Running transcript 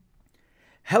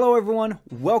Hello everyone,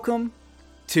 welcome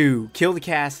to Kill the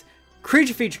Cast.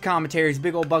 Creature feature commentaries.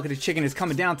 Big old bucket of chicken is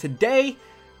coming down today,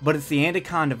 but it's the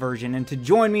Anaconda version. And to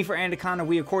join me for Anaconda,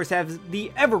 we of course have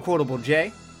the ever-quotable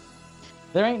Jay.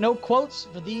 There ain't no quotes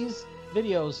for these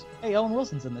videos. Hey, Owen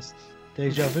Wilson's in this.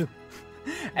 Deja vu.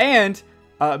 And,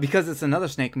 because it's another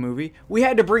snake movie, we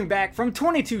had to bring back from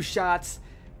 22 shots,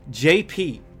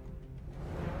 JP.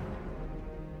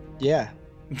 Yeah.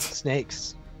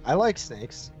 Snakes. I like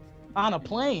snakes. On a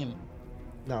plane.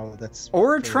 No, that's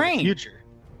Or a for the train. Future.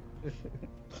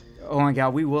 Oh my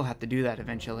god, we will have to do that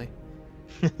eventually.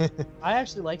 I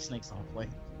actually like snakes on a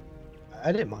plane.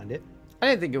 I didn't mind it. I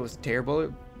didn't think it was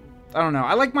terrible. I don't know.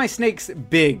 I like my snakes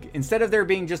big. Instead of there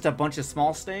being just a bunch of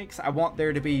small snakes, I want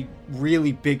there to be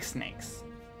really big snakes.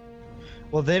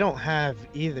 Well, they don't have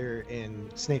either in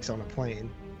Snakes on a Plane.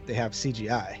 They have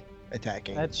CGI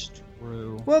attacking. That's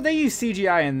true. Well, they use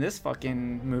CGI in this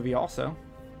fucking movie also.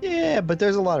 Yeah, but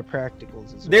there's a lot of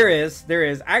practicals as well. There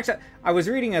is. Actually, I was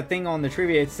reading a thing on the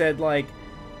trivia. It said, like,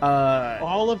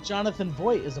 All of Jonathan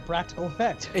Voight is a practical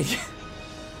effect.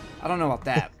 I don't know about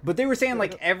that. But they were saying,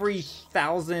 like, every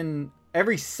second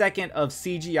of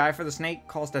CGI for the snake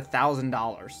cost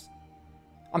 $1,000.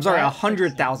 I'm sorry,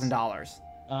 $100,000.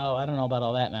 Oh, I don't know about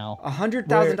all that now.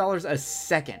 $100,000 a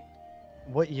second.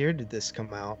 What year did this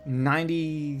come out?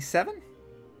 97?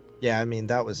 Yeah, I mean,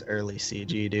 that was early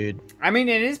CG, dude. I mean,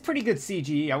 it is pretty good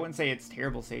CG. I wouldn't say it's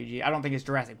terrible CG. I don't think it's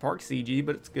Jurassic Park CG,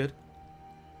 but it's good.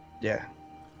 Yeah.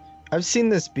 I've seen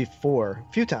this before,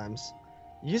 a few times.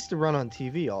 It used to run on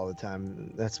TV all the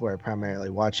time. That's where I primarily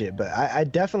watch it. But I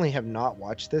definitely have not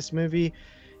watched this movie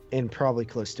in probably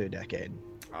close to a decade.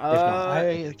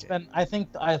 I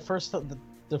think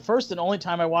the first and only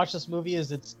time I watched this movie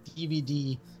is its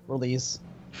DVD release.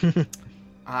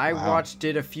 I Wow. watched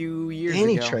it a few years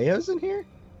Danny ago. Trejo's in here?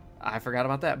 I forgot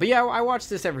about that. But yeah, I watch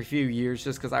this every few years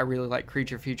just because I really like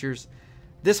creature features.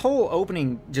 This whole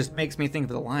opening just makes me think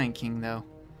of The Lion King, though.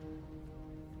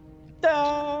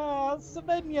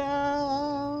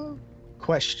 Savannah,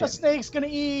 Question. a snake's gonna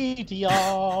eat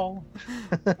y'all.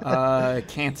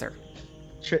 Cancer.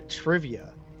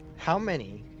 Trivia. How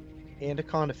many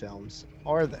Anaconda films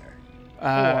are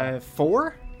there?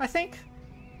 4, I think?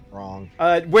 Wrong.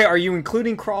 Wait, are you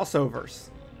including crossovers?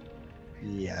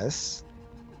 Yes.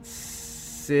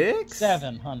 6?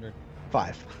 700.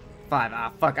 5. 5.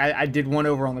 Ah, fuck. I did one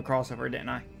over on the crossover, didn't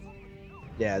I?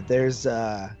 Yeah, there's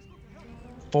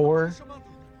 4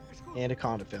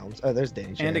 Anaconda films. Oh, there's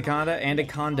Danny Trejo.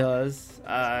 Anacondas.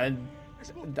 The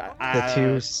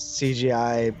 2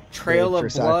 CGI Trail made for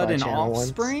of Blood Sci-Fi and Channel ones.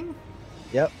 Offspring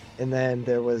Yep. And then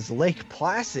there was Lake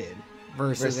Placid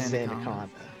versus Anaconda.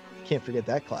 Can't forget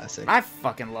that classic. I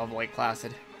fucking love Lake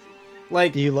Placid.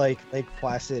 Like, Do you like Lake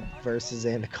Placid versus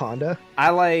Anaconda? I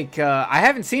like, I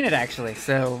haven't seen it actually,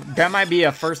 so that might be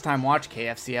a first time watch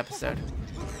KFC episode.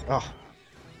 Oh,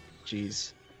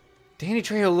 jeez. Danny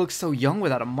Trejo looks so young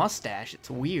without a mustache. It's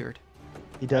weird.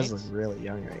 He does Right. look really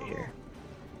young right here.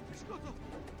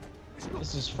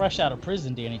 This is fresh out of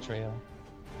prison, Danny Trejo.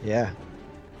 Yeah.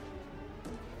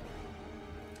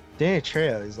 Danny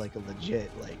Trejo is like a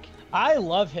legit, like, I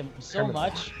love him so criminal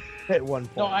much. at one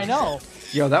point. No, I know.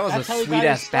 Yo, that was That's a how he sweet got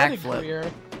ass his starting backflip.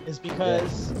 career, is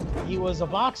because he was a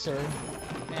boxer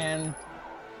and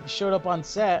he showed up on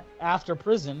set after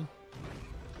prison.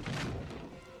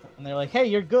 And they're like, "Hey,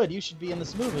 you're good. You should be in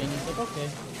this movie." And he's like, "Okay."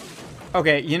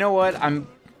 Okay, you know what?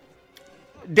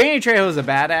 Danny Trejo is a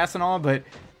badass and all, but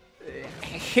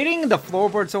hitting the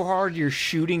floorboard so hard you're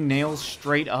shooting nails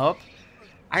straight up,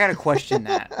 I gotta question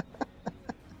that.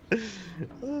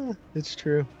 It's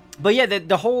true. But yeah,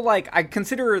 the whole, like, I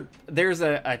consider there's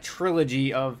a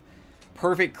trilogy of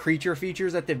perfect creature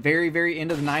features at the very, very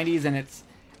end of the 90s, and it's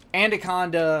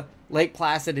Anaconda, Lake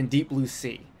Placid, and Deep Blue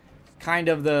Sea. Kind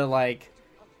of the, like,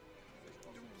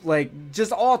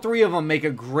 just all 3 of them make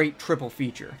a great triple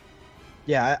feature.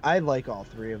 Yeah, I like all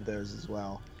 3 of those as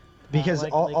well. Because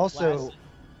Like Lake also, Placid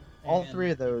all and-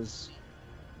 3 of those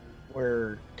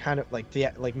were kind of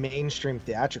like mainstream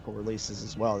theatrical releases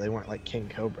as well. They weren't like King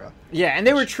Cobra. Yeah, and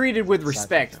they were treated with Sci-fi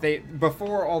respect. film.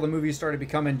 Before all the movies started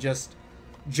becoming just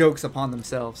jokes upon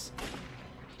themselves.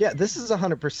 Yeah, this is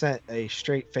 100% a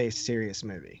straight-faced serious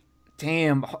movie.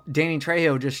 Damn, Danny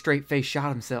Trejo just straight face shot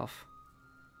himself.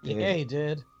 Yeah, he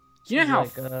did. You know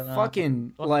He's how like,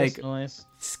 fucking Fuck like this noise.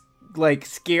 like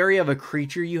scary of a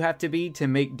creature you have to be to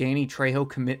make Danny Trejo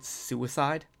commit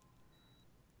suicide?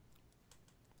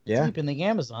 Yeah. Deep in the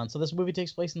Amazon. So this movie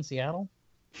takes place in Seattle.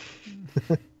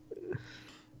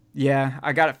 Yeah,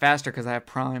 I got it faster because I have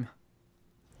Prime.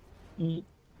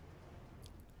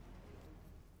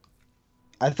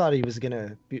 I thought he was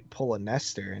gonna pull a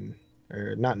Nestor and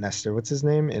or not Nestor. What's his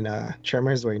name in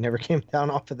Tremors, where he never came down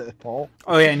off of the pole?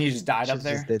 Oh yeah, and he just died up Just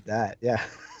there. did that. Yeah.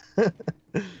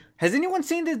 Has anyone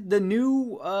seen the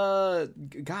new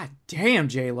God damn,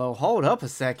 J-Lo, hold up a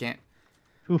second.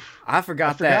 Oof. I I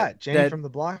forgot forgot Jenny that from the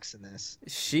Blocks in this.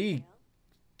 she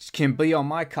can be on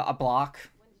my block.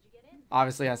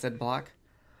 Obviously I said block.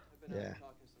 Yeah.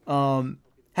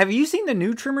 Have you seen the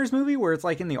new Tremors movie where it's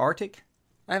like in the Arctic?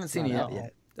 I haven't seen it Not yet. out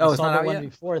yet. Oh, I it's saw not the out one yet?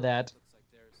 before that. Looks like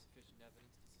there is sufficient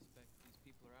evidence to suspect these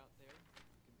people are out there,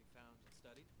 can be found and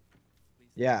studied.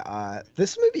 Please Yeah.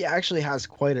 This movie actually has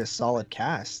quite a solid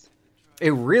cast.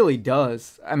 It really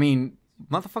does. I mean,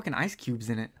 motherfucking Ice Cube's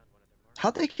in it.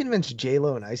 How'd they convince J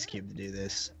Lo and Ice Cube to do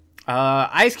this?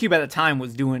 Ice Cube at the time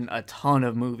was doing a ton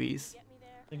of movies.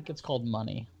 I think it's called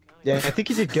Money. Yeah, I think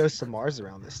he did Ghosts of Mars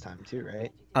around this time too,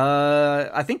 right?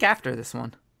 I think after this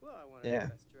one. Well, I wanted Yeah. the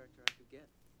best director I could get.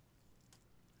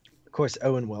 Of course,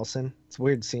 Owen Wilson. It's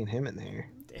weird seeing him in there.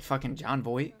 Fucking John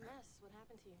Voight. What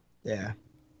happened to you? Yeah.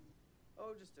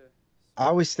 Oh, just a I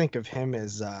always think of him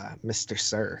as Mr.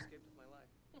 Sir. escape of my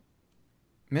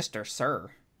life. Mr. Sir.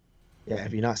 Yeah,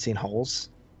 have you not seen Holes?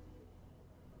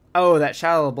 Oh, that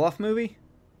Shia LaBeouf movie?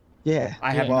 Yeah.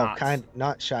 I have well, not.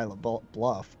 not Shia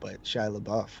LaBeouf, but Shia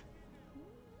LaBeouf.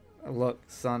 Look,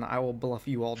 son, I will bluff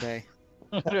you all day.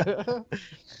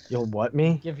 You'll what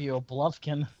me? Give you a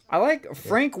bluffkin. I like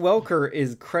Frank Welker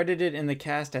is credited in the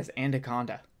cast as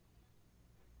Anaconda.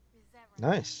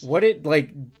 Nice. What it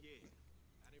like?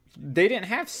 They didn't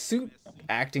have suit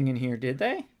acting in here, did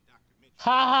they?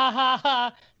 Ha ha ha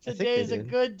ha! I think they Today's a did.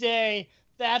 good day.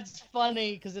 That's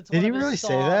funny because it's. Did one he of his really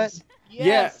say that? songs.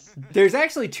 Yes. Yeah. There's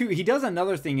actually two. He does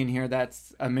another thing in here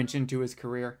that's a mention to his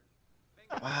career.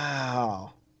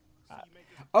 Wow.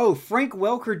 Oh, Frank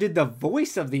Welker did the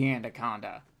voice of the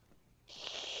Anaconda.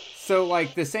 So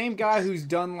like the same guy who's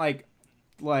done like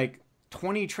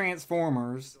 20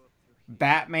 Transformers,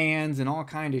 Batmans, and all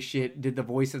kind of shit did the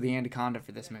voice of the Anaconda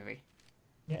for this movie.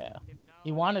 Yeah.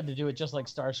 He wanted to do it just like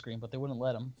Starscream, but they wouldn't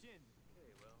let him.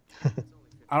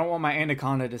 I don't want my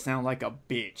Anaconda to sound like a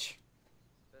bitch,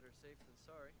 Better safe than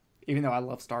sorry. even though I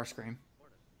love Starscream.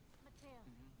 Mateo,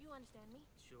 you understand me?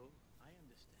 Sure, I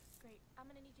understand. Great. I'm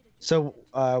gonna need you to. So,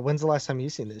 when's the last time you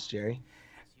seen this, Jerry?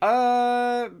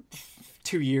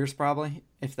 2 years probably,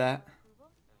 if that.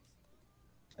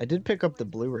 I did pick up the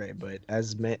Blu-ray, but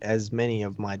as many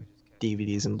of my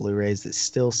DVDs and Blu-rays, it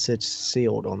still sits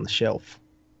sealed on the shelf.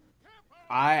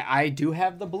 I do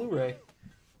have the Blu-ray.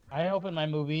 I open my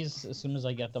movies as soon as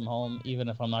I get them home, even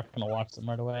if I'm not gonna watch them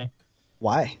right away.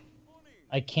 Why?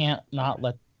 I can't not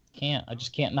let. Can't. I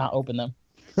just can't not open them.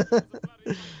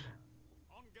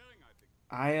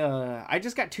 I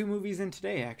just got 2 movies in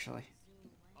today actually.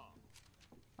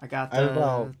 I got I don't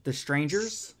know. The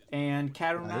Strangers and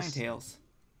Cat O' Nine Nice. Tails.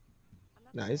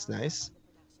 Nice, nice.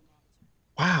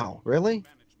 Wow, really?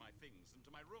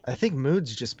 I think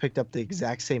Moods just picked up the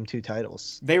exact same 2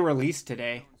 titles. They released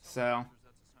today, so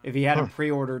if he had them Huh.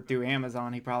 pre-ordered through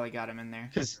Amazon, he probably got them in there.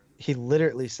 Because he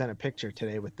literally sent a picture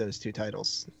today with those 2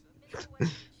 titles.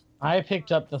 I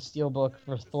picked up the steelbook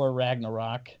for Thor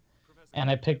Ragnarok, and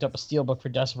I picked up a steelbook for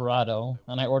Desperado,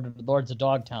 and I ordered Lords of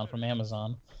Dogtown from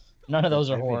Amazon. None of those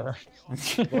are Maybe. horror.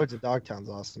 Lords of Dogtown's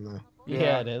awesome, though.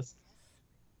 Yeah, it is.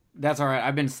 That's all right.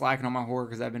 I've been slacking on my horror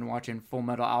because I've been watching Full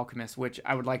Metal Alchemist, which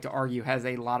I would like to argue has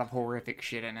a lot of horrific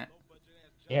shit in it.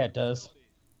 Yeah, it does.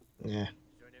 Yeah,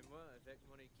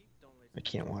 I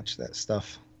can't watch that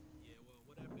stuff.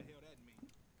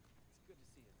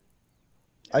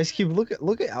 Ice Cube, look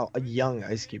at how a young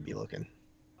Ice Cube be looking.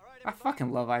 I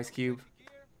fucking love Ice Cube.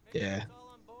 Yeah.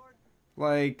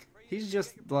 Like, he's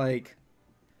just like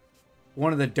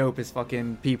one of the dopest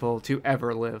fucking people to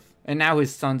ever live. And now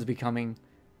his son's becoming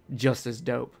just as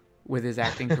dope with his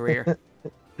acting career.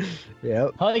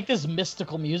 Yep. I like this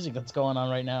mystical music that's going on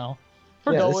right now.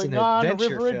 We're Yeah, this is going an on a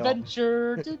adventure river film.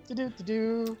 adventure. Do, do, do, do,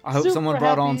 do. I hope Super someone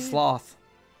brought on happy. Sloth.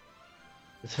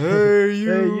 Hey,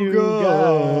 Hey, you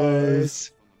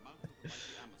guys.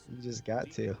 You just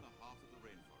got to.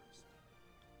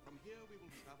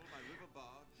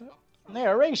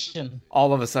 Narration.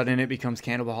 All of a sudden, it becomes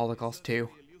Cannibal Holocaust 2.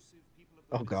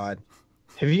 Oh God.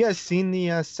 Have you guys seen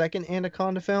the second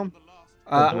Anaconda film?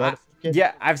 The Uh, Blood Orchid?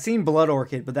 yeah, I've seen Blood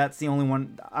Orchid, but that's the only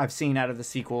one I've seen out of the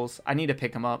sequels. I need to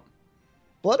pick them up.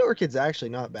 Blood Orchid's actually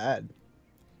not bad.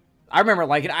 I remember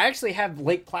liking it. I actually have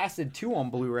Lake Placid 2 on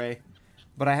Blu-ray,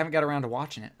 but I haven't got around to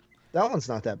watching it. That one's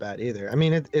not that bad either. I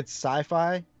mean, it's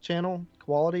sci-fi channel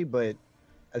quality, but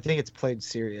I think it's played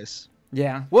serious.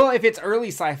 Yeah. Well, if it's early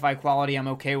sci-fi quality, I'm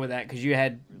okay with that because you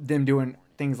had them doing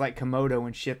things like Komodo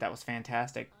and shit that was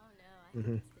fantastic.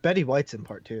 Betty White's in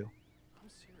part 2.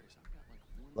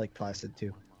 Lake Placid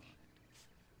too.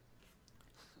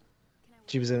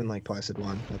 She was in Lake Placid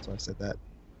 1. That's why I said that.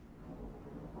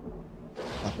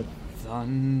 Nothing.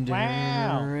 Thunder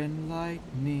Wow. and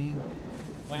lightning.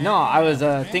 No, I was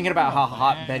thinking about how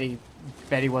hot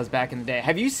Betty was back in the day.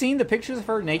 Have you seen the pictures of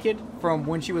her naked from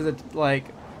when she was like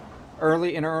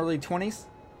early in her early 20s?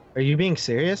 Are you being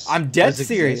serious? I'm dead Those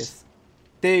serious. exist?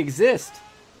 They exist.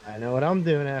 I know what I'm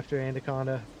doing after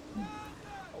Anaconda.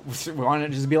 Why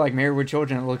not just be like Married with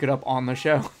Children and look it up on the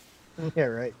show? Yeah,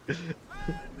 right.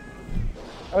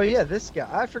 Oh yeah, this guy.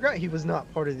 I forgot he was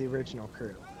not part of the original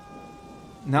crew.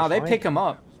 No, they Fine. pick him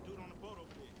up.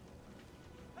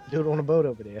 Dude on a boat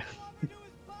over there.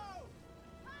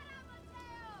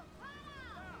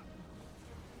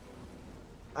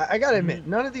 I gotta admit,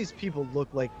 none of these people look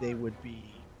like they would be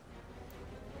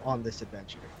on this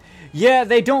adventure. Yeah,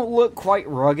 they don't look quite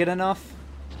rugged enough.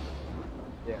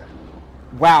 Yeah.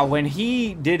 Wow, when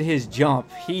he did his jump,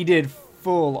 he did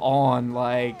full on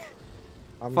like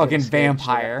I'm fucking gonna scare the shit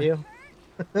out vampire. of you.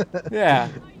 Yeah.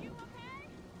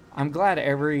 I'm glad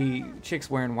every chick's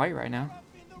wearing white right now.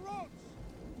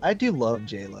 I do love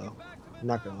J-Lo. I'm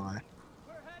not gonna lie.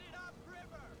 We're headed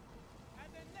upriver. And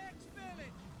the next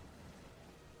village.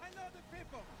 I know the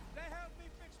people. They helped me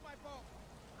fix my boat.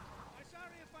 I'm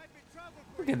sorry if I've been trouble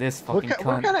for Look at this fucking What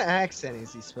cunt. kind of accent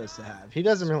is he supposed to have? He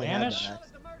doesn't really Spanish? have that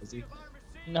accent, does he?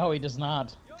 No, he does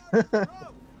not. you. Mateo!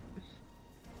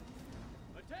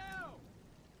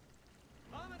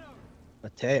 Vámonos!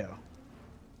 Mateo.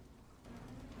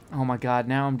 Oh my god,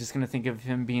 now I'm just gonna think of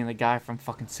him being the guy from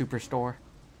fucking Superstore.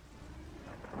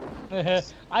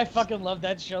 I fucking love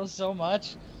that show so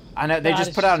much. I know, they God, just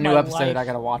it's put out a just new my episode, life. I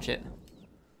gotta watch it.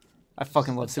 I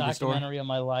fucking love It's a Superstore. documentary of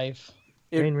my life.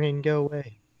 It- Rain, rain, go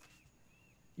away.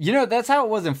 You know, that's how it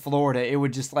was in Florida. It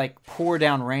would just like pour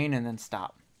down rain and then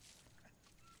stop.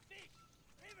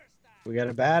 We got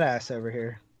a badass over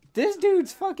here. This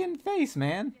dude's fucking face,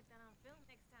 man. Get that on film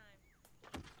next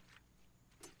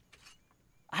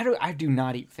time. I do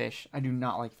not eat fish. I do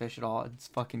not like fish at all. It's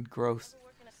fucking gross. Ever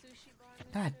work in a sushi bar in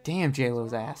Minnesota? God damn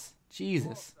J-Lo's ass.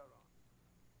 Jesus.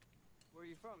 Where are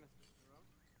you from, Mr. Jerome?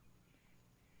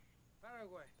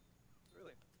 Paraguay.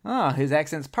 Really? Ah, his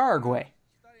accent's Paraguay.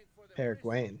 Studied for the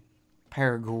Paraguayan.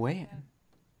 Paraguayan.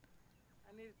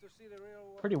 I needed to see the real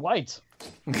world. Pretty white.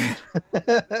 Jungle. I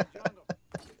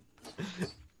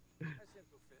seem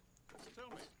to fit. Tell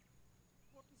me,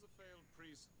 what does a failed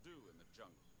priest do in the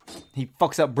jungle? He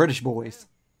fucks up British boys.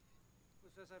 Who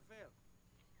says I failed?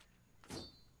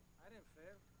 I didn't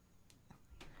fail.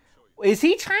 Is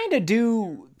he trying to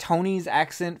do Tony's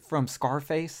accent from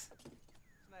Scarface?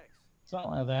 Snakes.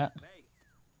 Something like that. Hey.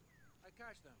 I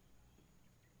catch them.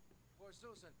 For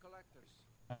zoos and collectors.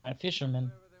 A fisherman.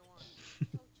 Whatever they want.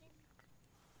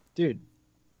 Dude,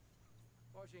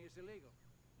 Poaching is illegal.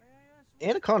 May I ask what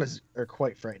anacondas are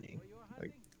quite frightening. you are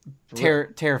hunting? For real.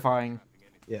 Terrifying.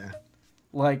 Yeah.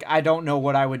 Like, I don't know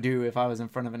what I would do if I was in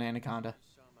front of an anaconda.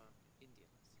 Some Indians.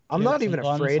 I'm You not have even some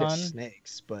guns, afraid of hon?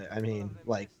 snakes, but I mean,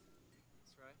 like,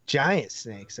 That's right. giant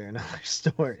snakes are another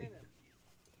story.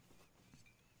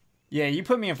 Yeah, you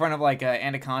put me in front of like an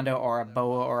anaconda or a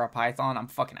boa or a python, I'm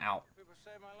fucking out. People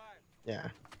saved my life. Yeah.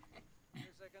 Things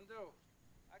I can do.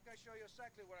 I can show you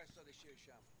exactly where I saw the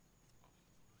Shirsham.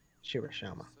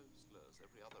 Shirashama. So slurs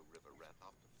every other river rat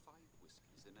after 5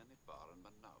 whiskeys in any bar in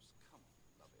Manaus. Come on,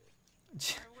 lovey. My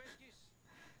whiskeys.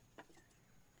 That's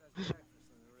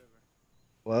breakfast in the river.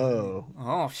 Whoa.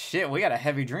 Oh shit, we got a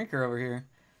heavy drinker over here.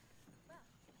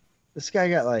 This guy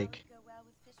got like Go well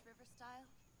with Fish River style,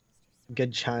 Mr.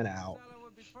 good china out. Salad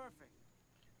would be perfect.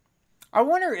 I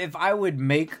wonder if I would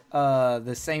make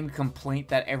the same complaint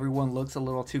that everyone looks a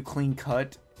little too clean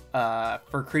cut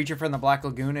for Creature from the Black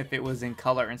Lagoon if it was in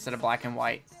color instead of black and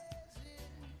white.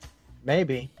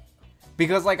 Maybe.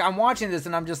 Because like I'm watching this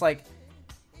and I'm just like,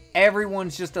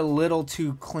 everyone's just a little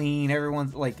too clean.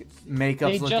 Everyone's like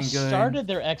makeup's They looking just good. started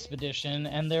their expedition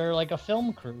and they're like a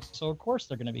film crew, so of course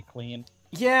they're gonna be clean.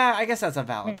 Yeah, I guess that's a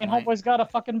valid And point. Homeboy's got a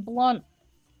fucking blunt.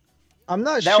 I'm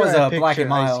not That sure. was I a black picture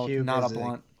and Ice mild, Cube not a as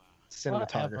blunt.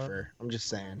 cinematographer. Whatever. I'm just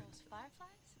saying. Those fireflies?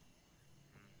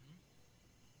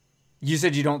 You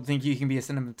said you don't think you can be a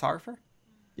cinematographer?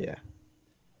 Yeah.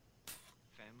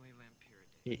 Family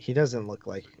Lampyridae. He doesn't look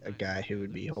like a guy who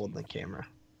would be holding the camera.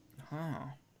 Oh.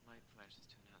 Light flashes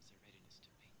to announce their readiness to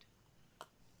mate.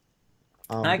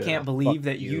 I'm I gonna can't believe fuck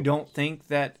that you don't think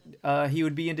that he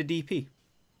would be into DP.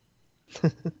 The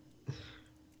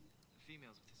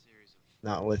females with a series of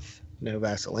Not with no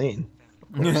Vaseline.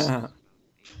 family course. about 8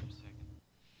 per second.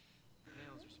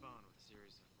 Males respond with a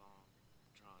series of long,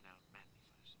 drawn-out manly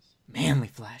flashes. Manly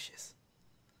flashes.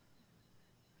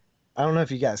 I don't know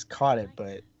if you guys caught it,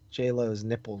 but J Lo's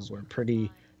nipples were pretty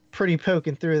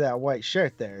poking through that white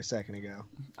shirt there a second ago.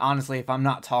 Honestly, if I'm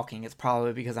not talking, it's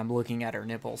probably because I'm looking at her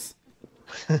nipples.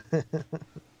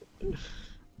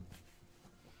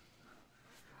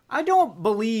 I don't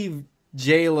believe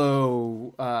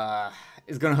J-Lo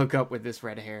is gonna hook up with this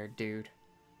red-haired dude.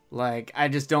 Like, I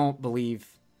just don't believe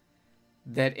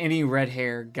that any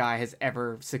red-haired guy has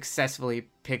ever successfully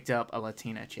picked up a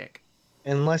Latina chick.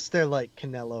 Unless they're like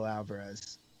Canelo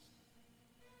Alvarez,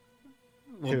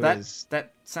 Well, who that is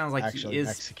sounds like he actually is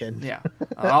Mexican. Yeah.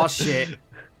 Oh shit.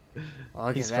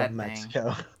 Look He's at that from thing.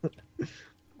 Mexico.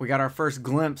 We got our first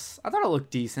glimpse. I thought it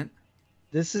looked decent.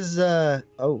 This is is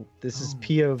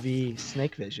POV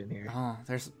snake vision here. Oh,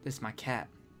 this is my cat.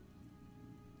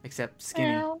 Except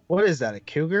skinny. What is that? A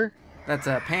cougar? That's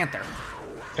a panther.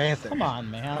 Panther. Come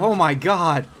on, man. Oh my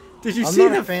god. Did you I'm see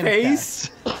not a the fan of face?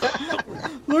 cats.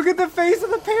 Look at the face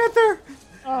of the panther.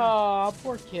 Oh,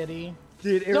 poor kitty.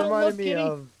 Dude, it Don't reminded look, me kitty.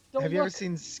 of. Don't Have you ever look.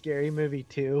 seen Scary Movie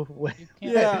 2? When,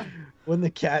 Yeah. when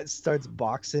the cat starts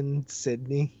boxing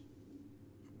Sydney?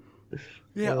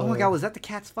 Yeah. Oh my god, was that the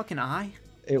cat's fucking eye?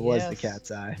 It was the Yes.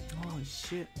 cat's eye. Holy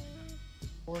shit.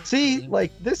 Poor See, kitty.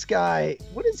 like this guy,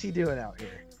 what is he doing out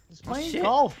here? He's playing shit.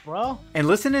 golf, bro. And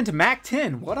listening to Mac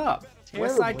 10. What up?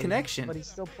 West Side Terribly, Connection. But he's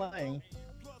still playing.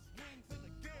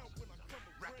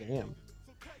 Damn.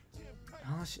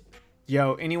 Oh shit.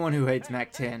 Yo, anyone who hates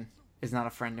Mac 10 is not a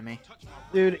friend to me.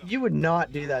 Dude, you would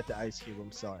not do that to Ice Cube.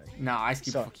 I'm sorry. No, Ice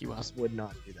Cube Sorry, fuck you up. just would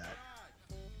not do that.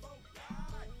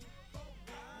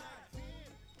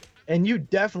 And you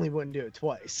definitely wouldn't do it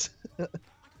twice.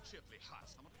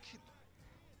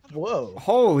 Whoa.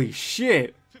 Holy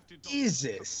shit.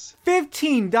 Jesus.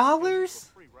 $15?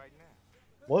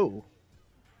 Whoa.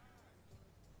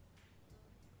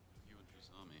 You and who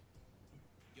saw me?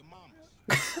 Your mama.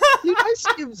 Dude, Ice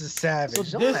Cube's a savage.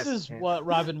 So Don't this mess is with him. what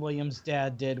Robin Williams'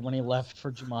 dad did when he left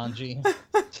for Jumanji.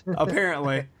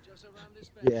 Apparently. Just around this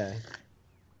bend. Yeah.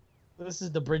 This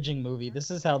is the bridging movie. This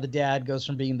is how the dad goes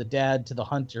from being the dad to the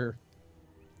hunter.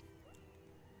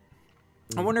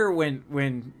 I wonder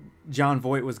when John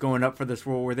Voight was going up for this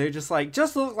role, were they just like,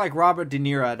 just look like Robert De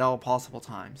Niro at all possible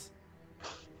times?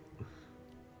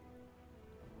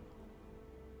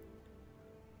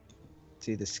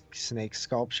 See the snake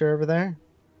sculpture over there?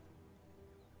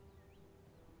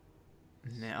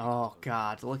 Oh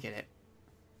god, look at it.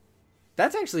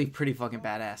 That's actually pretty fucking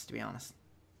badass, to be honest.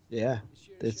 Yeah.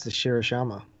 It's the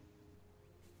Shirashama.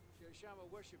 Shirashama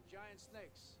worshipped giant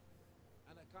snakes,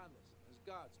 anacondas, as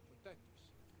gods, protectors.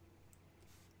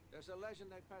 There's a legend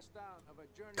they passed down of a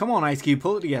journey. Come on, Ice Cube,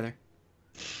 pull it together.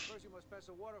 First, you must pass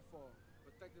a waterfall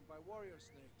protected by warrior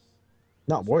snakes.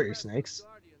 Not warrior snakes.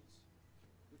 Guardians.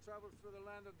 You travel through the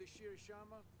land of the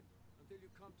Shirashama until you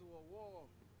come to a wall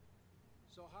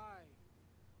so high,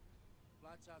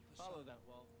 blots out the Follow sun. that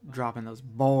wall. Dropping those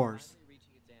bars. Finally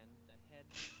reaching its end, the head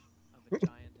of a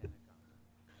giant anaconda.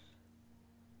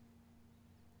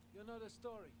 You know the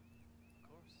story. Of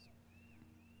course.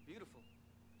 Beautiful.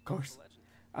 Of course. Legend.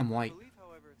 I'm I white. believe,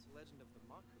 however, it's a legend of the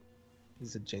Maku.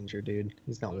 He's a ginger dude.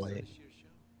 He's not Those are white. the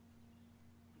Shirashama.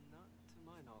 Not to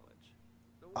my knowledge.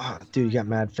 The Ah, warriors dude, he got hide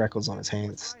mad freckles on his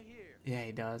hands. right here. Yeah,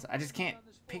 he does. I just can't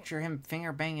picture him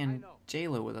finger banging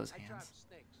J-Lo with those I trap hands.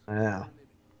 snakes I know. for a living.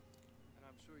 And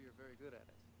I'm sure you're very good at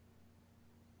it.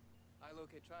 I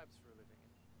locate tribes for a living,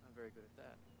 and I'm very good at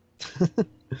that.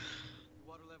 The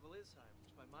water level is high,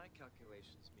 which by my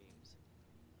calculations means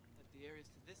that the areas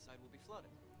to this side will be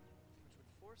flooded, which would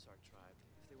force our tribe,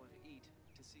 if they want to eat,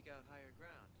 to seek out higher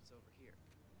ground. It's over here.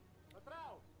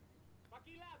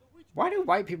 Why do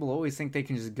white people always think they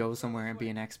can just go somewhere and be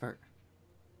an expert?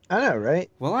 I know, right?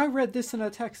 Well, I read this in a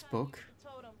textbook.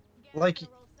 Like,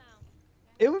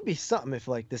 it would be something if,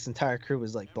 like, this entire crew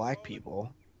was, like, black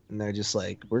people. And they're just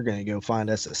like, we're gonna go find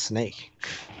us a snake.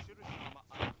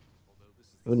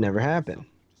 It would never happen.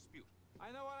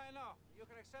 I know what I know. You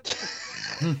can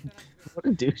accept it. What a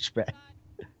douchebag.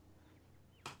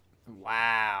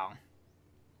 Wow.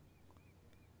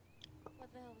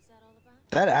 What the hell was that all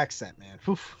about? That accent, man.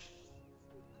 Whew.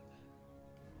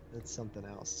 That's something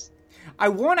else. I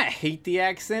want to hate the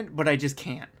accent, but I just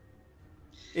can't.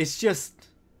 It's just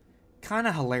kind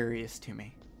of hilarious to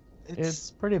me.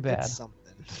 It's pretty bad. It's something.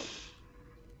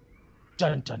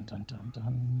 Dun dun dun dun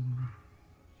dun.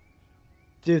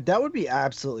 Dude, that would be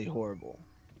absolutely horrible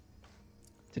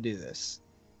to do this.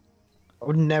 I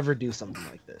would never do something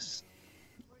like this.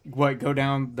 What, go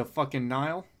down the fucking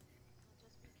Nile?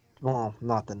 Well,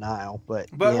 not the Nile, but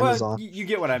But the well, Amazon. you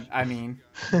get what I mean.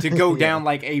 To go Yeah. down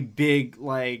like a big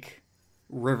like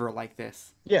river like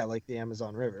this. Yeah, like the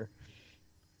Amazon River.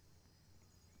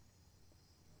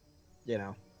 you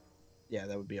know, yeah,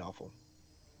 that would be awful.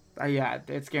 Yeah,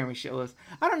 it scared me shitless.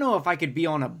 I don't know if I could be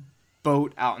on a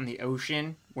boat out in the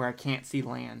ocean where I can't see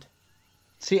land.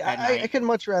 See, At I night. could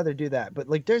much rather do that, but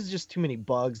like, there's just too many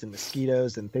bugs and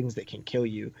mosquitoes and things that can kill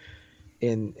you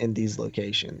in these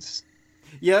locations.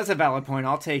 Yeah, that's a valid point.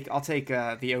 I'll take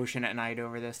the ocean at night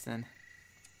over this then.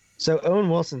 So Owen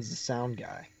Wilson's the sound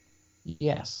guy.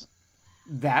 Yes.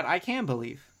 That I can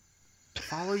believe.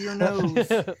 Follow your nose.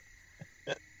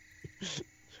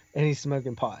 And he's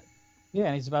smoking pot Yeah,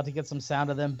 and he's about to get some sound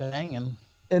of them banging.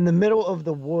 in the middle of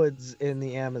the woods in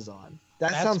the Amazon.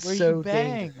 That That's sounds where so you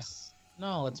bang. dangerous.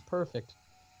 No, it's perfect.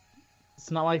 It's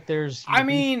not like there's. I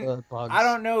mean, bugs. I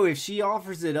don't know if she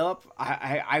offers it up.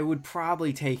 I would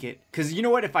probably take it because you know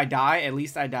what? If I die, at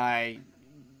least I die,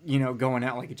 going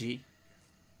out like a G.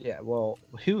 Yeah, well,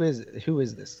 who is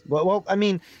this? Well, I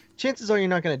mean, chances are you're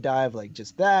not going to die of like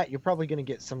just that. You're probably going to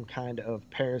get some kind of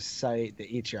parasite that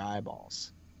eats your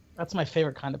eyeballs. That's my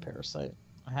favorite kind of parasite.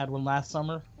 I had one last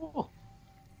summer. Ooh.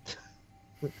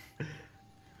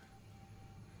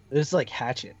 It's like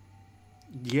Hatchet.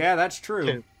 Yeah, that's true.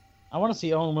 Okay. I want to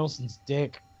see Owen Wilson's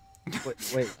dick.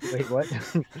 Wait, what?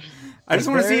 I just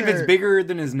want to see if it's There- bigger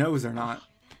than his nose or not.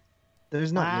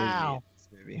 There's not Wow.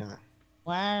 nudity in this movie, huh?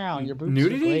 Wow, your boobs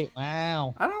Nudity? are great.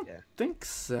 Wow. I don't Yeah. think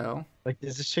so. Like,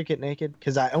 does this chick get naked?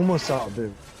 Because I almost saw a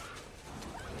boob.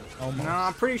 Almost. No,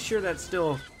 I'm pretty sure that's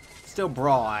still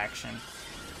brawl action.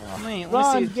 Let me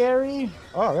Run, see. Gary.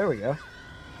 Oh, there we go.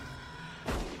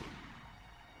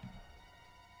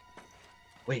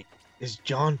 Wait, is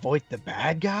John Voight the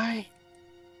bad guy?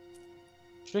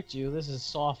 Tricked you. This is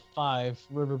Saw 5,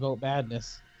 Riverboat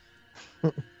Badness.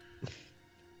 What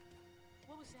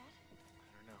was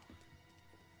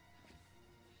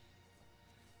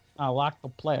that? Lock the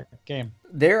player. Game.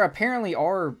 There apparently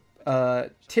are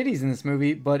titties in this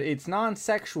movie, but it's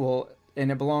non-sexual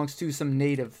and it belongs to some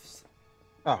natives.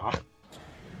 Ah.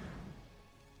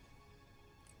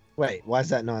 Wait, why is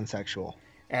that non-sexual?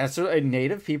 As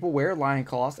native people wear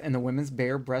loincloths and the women's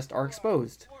bare breasts are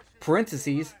exposed.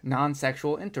 Parentheses,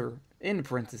 non-sexual in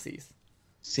parentheses.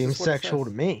 Seems what it sexual to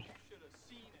says. me. Should have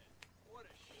seen it. What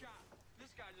a shot. This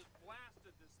guy just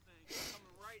blasted this thing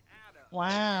coming right at us.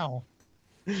 Wow.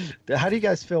 How do you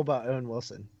guys feel about Owen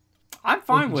Wilson? I'm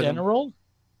fine In with him. general?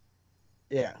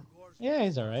 Yeah, Yeah,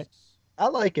 he's alright. I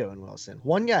like Owen Wilson.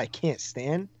 One guy I can't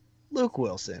stand, Luke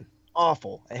Wilson.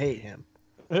 Awful. I hate him.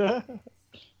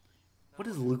 What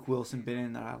has Luke Wilson been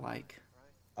in that I like?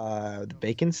 The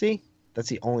Vacancy? That's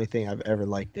the only thing I've ever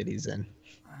liked that he's in.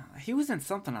 He was in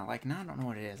something I like. Now I don't know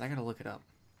what it is. I gotta look it up.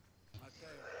 I tell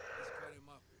you, let's cut him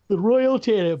up. The Royal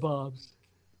Tenenbaums.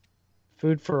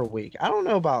 Food for a week. I don't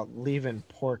know about leaving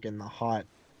pork in the hot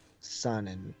sun.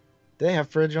 And do they have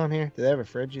fridge on here? Do they have a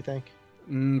fridge, you think?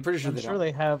 Pretty sure I'm they sure don't.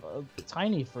 they have a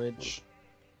tiny fridge.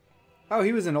 Oh,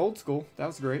 he was in Old School. That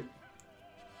was great.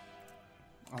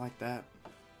 I like that.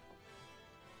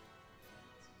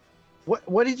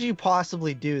 What did you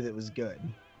possibly do that was good?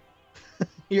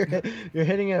 you're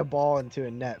hitting a ball into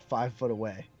a net 5 foot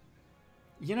away.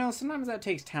 Sometimes that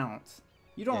takes talents.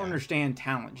 You don't Yeah. understand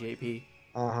talent, JP.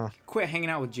 Uh-huh. Quit hanging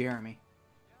out with Jeremy.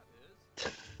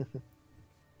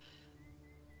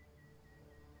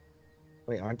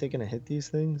 Wait, aren't they gonna hit these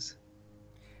things?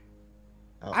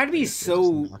 Oh, I'd I be guess they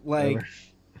so, just knocked it like- over.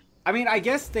 I mean, I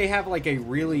guess they have like a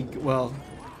really well.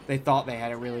 They thought they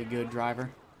had a really good driver.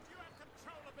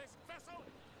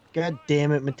 God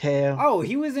damn it, Mateo. Oh,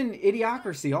 he was in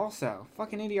Idiocracy also.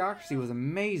 Fucking Idiocracy was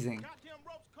amazing. Goddamn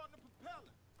ropes caught in the propeller.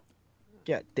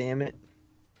 God damn it.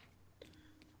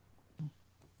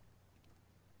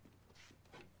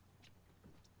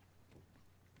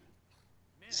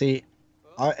 See,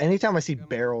 anytime I see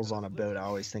barrels on a boat, I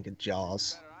always think of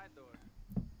Jaws. Better I do it.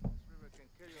 This river can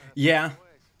kill you in a Yeah. thousand ways.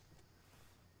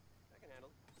 I can handle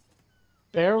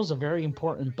it. Barrels are very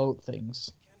important boat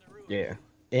things. Yeah.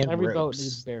 And Every boat ropes.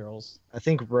 needs barrels. I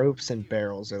think ropes and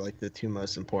barrels are like the two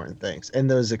most important things. And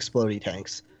those explodey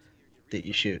tanks that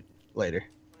you shoot later.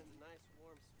 Finds a nice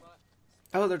warm spot.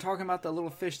 Oh, they're talking about the little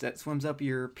fish that swims up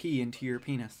your pee into your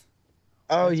penis.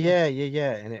 Oh, yeah.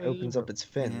 And it opens up its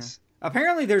fins.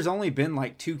 Apparently, there's only been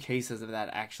like 2 cases of that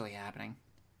actually happening.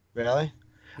 Really?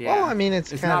 Yeah. Well, I mean,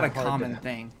 it's It's kinda not a hard common to-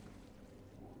 thing.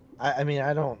 I mean,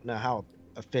 I don't know how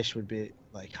a fish would be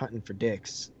like hunting for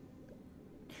dicks.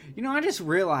 I just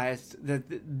realized that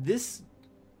this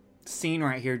scene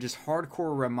right here just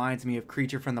hardcore reminds me of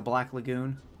Creature from the Black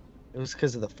Lagoon. It was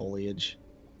because of the foliage.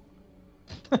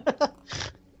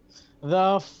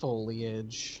 The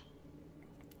foliage.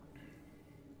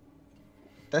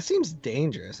 That seems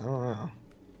dangerous. I don't know.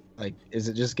 Like, is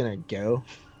it just gonna go?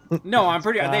 No, I'm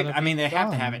pretty. gotta I mean, be they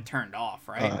have to have done. it turned off,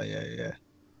 right? Oh yeah.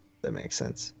 That makes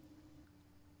sense.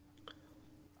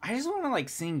 I just want to like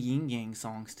sing Yin Yang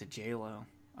songs to J Lo.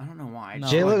 I don't know why. No.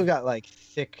 J Lo Like- got like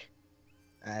thick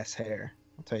ass hair.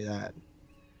 I'll tell you that.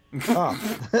 Oh,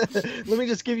 let me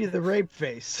just give you the rape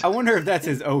face. I wonder if that's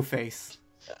his O face.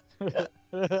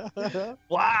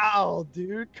 Wow,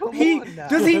 dude, come He on now.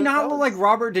 does he not That look was- like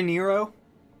Robert De Niro,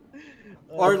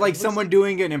 or like looks someone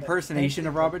doing an impersonation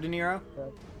of Robert De Niro?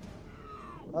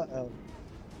 Uh-oh.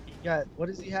 He got, what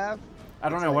does he have? I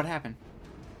don't It's know like- what happened.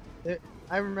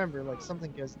 I remember like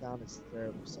something goes down his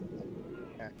throat or something.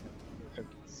 Yeah,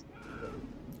 cookies.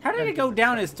 How did it go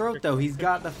down his throat though? He's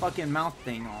got the fucking mouth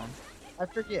thing on. I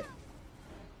forget.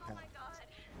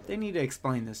 They need to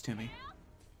explain this to me.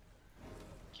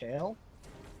 Kale?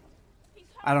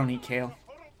 I don't eat kale.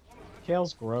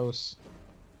 Kale's gross.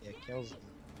 Yeah, Kale's.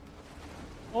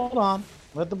 Hold on.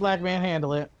 Let the black man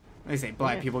handle it. They say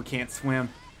black people can't swim.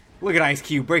 Look at Ice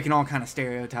Cube breaking all kind of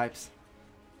stereotypes.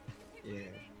 Yeah.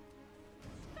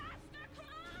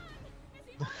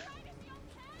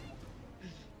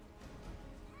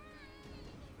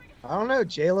 I don't know,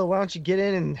 JLo, why don't you get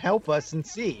in and help us and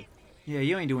see? Yeah,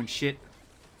 you ain't doing shit.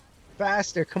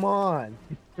 Faster, come on.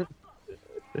 Get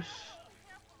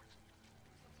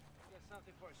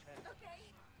something for his head. Okay.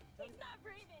 He's not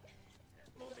breathing.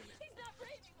 He's not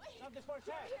breathing. Wait. Something for his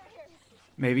head. Here.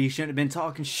 Maybe you shouldn't have been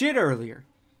talking shit earlier.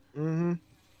 Mm-hmm.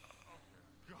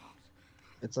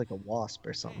 It's like a wasp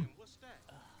or something. What's that?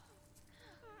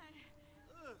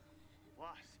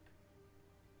 Wasp.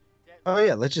 Oh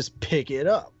yeah, let's just pick it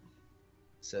up.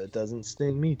 So it doesn't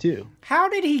sting me too. How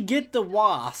did he get the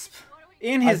wasp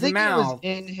in I his think it mouth? was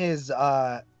in his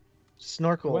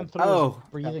snorkel, Went through Oh. his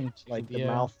breathing tube, like the yeah.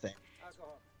 mouth thing.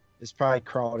 Alcohol. It's probably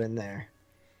crawled in there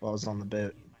while I was on the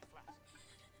boat.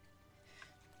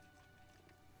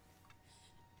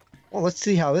 Well, let's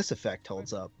see how this effect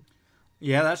holds up.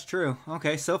 Yeah, that's true.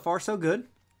 Okay, so far so good.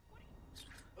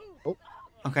 Oh.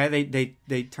 Okay,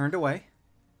 they turned away.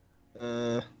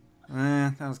 That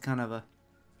was kind of a.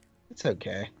 It's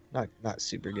okay. Not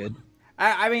super good.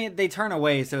 I mean, they turn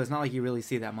away, so it's not like you really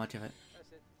see that much of it.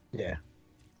 That's it. Yeah.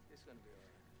 It's gonna be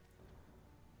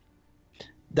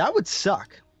alright. That would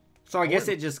suck, So I guess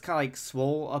it just kind of like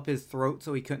swole up his throat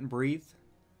so he couldn't breathe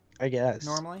I guess.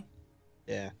 normally.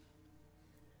 Yeah.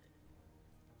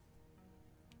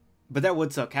 But that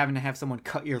would suck, having to have someone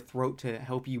cut your throat to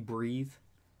help you breathe.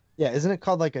 Yeah, isn't it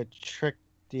called like a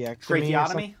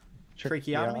Tracheotomy?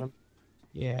 Tracheotomy?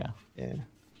 Yeah. Yeah.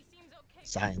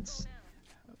 Science.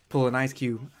 Pull an ice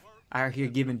cube. Out here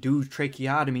giving dudes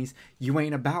tracheotomies. You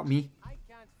ain't about me. I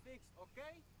can't fix,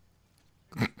 okay?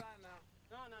 It's fine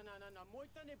now. No.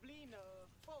 Muita neblina.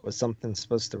 Was something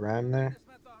supposed to rhyme there?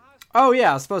 Oh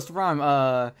yeah, I was supposed to rhyme.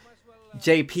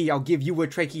 JP, I'll give you a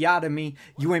tracheotomy.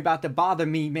 You ain't about to bother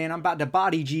me, man. I'm about to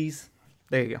body G's.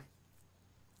 There you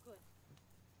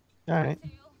go. All right.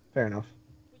 Fair enough.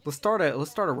 Let's start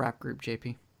a rap group,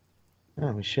 JP.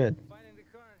 Oh, we should. Finding the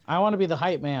current. I want to be the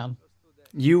hype man.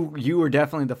 You are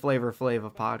definitely the Flavor Flav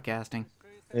of podcasting.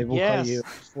 Maybe we'll Yes. call you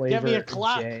Flavor Give me a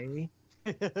clap. J.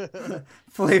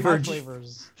 Flavor.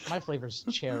 My flavor's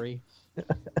cherry.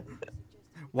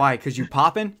 Why? Cause you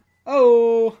popping?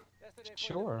 Oh. Yesterday,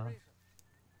 Sure.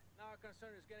 now our concern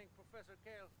is getting Professor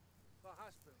Kale to a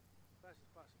hospital as fast as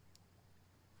possible.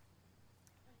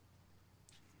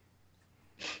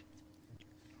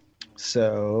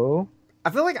 So I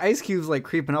feel like Ice Cube's like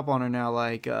creeping up on her now.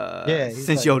 Like, he's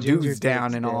since like, your Ginger dude's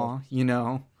down Dick's and dead. all, you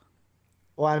know.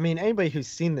 well, I mean, anybody who's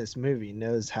seen this movie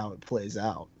knows how it plays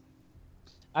out.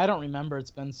 I don't remember.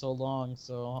 It's been so long,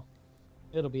 so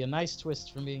it'll be a nice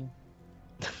twist for me.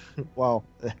 Well,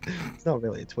 it's not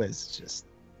really a twist. It's just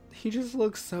He just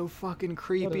looks so fucking What a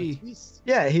creepy. twist.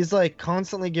 yeah, he's like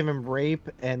constantly giving rape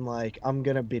and like I'm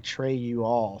gonna betray you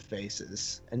all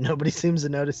faces, and nobody seems to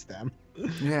notice them.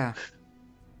 Yeah.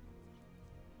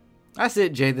 That's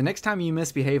it, Jay. The next time you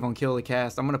misbehave on Kill the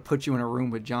Cast, I'm gonna put you in a room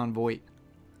with John Voight.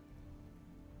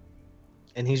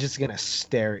 And he's just gonna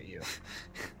stare at you.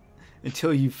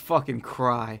 Until you fucking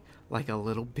cry like a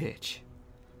little bitch.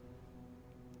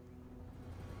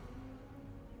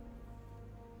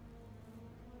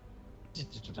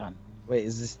 Wait,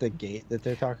 is this the gate that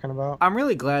they're talking about? I'm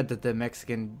really glad that the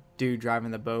Mexican dude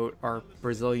driving the boat, or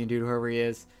Brazilian dude, whoever he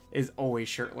is always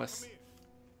shirtless.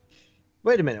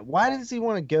 Wait a minute. Why does he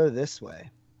want to go this way?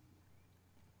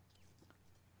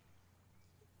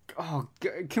 Oh,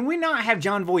 can we not have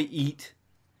John Voight eat?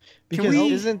 Because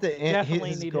we isn't the Definitely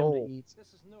his need goal? him to eat. This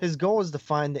is new. His goal is to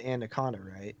find the anaconda,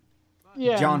 right?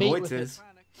 Yeah, John mate Voight's with it. is.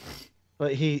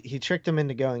 But he tricked him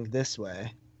into going this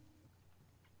way.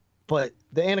 but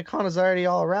the anaconda's already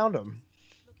all around him.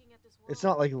 Looking at this It's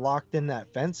world, not like locked in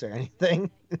that fence or anything.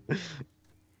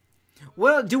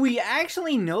 Well, do we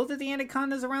actually know that the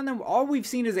anaconda's around them? All we've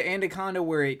seen is an anaconda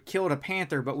where it killed a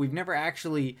panther, but we've never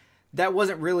actually. That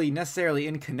wasn't really necessarily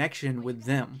in connection with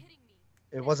them. kidding me.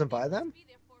 It wasn't by them? Be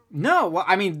there for a No, well,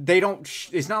 I mean, they don't.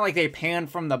 It's not like they pan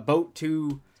from the boat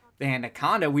to the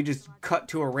anaconda. We just cut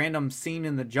to a random scene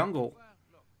in the jungle. Well,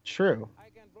 look, True. I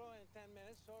can blow in 10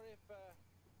 minutes, or if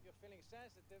you're feeling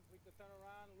sensitive, we could turn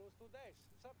around and lose 2 days.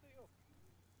 It's up to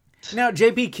you. Now,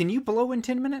 JP, can you blow in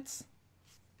 10 minutes?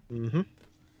 Mm-hmm.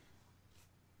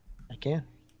 I can.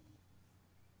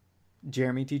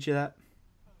 Jeremy teach you that?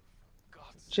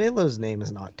 J-Lo's name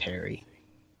is not Terry.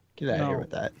 Get out of here No. with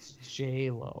that.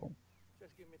 J-Lo.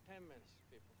 Just give me 10 minutes,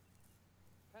 people.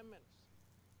 10 minutes.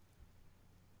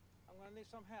 I'm gonna need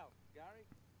some help. Gary,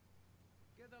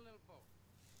 get a little boat.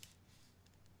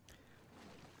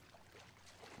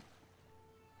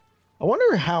 I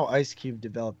wonder how Ice Cube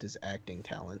developed his acting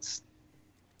talents.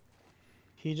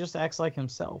 He just acts like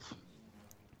himself.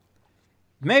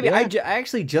 Maybe. Yeah. I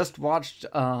actually just watched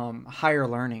Higher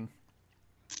Learning.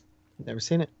 Never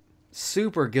seen it.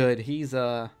 Super good. He's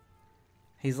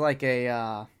like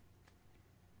a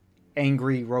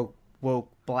angry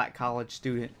woke black college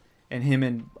student, and him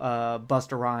and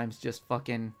Busta Rhymes just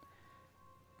fucking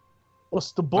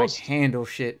What's the like bust? handle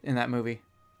shit in that movie.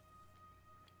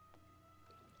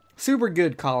 Super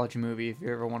good college movie if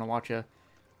you ever want to watch a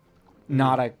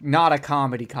not a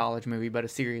comedy college movie, but a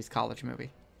serious college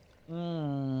movie.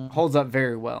 Mm, Holds up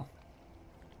very well.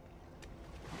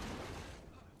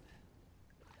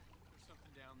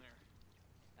 Something down there.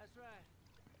 That's right.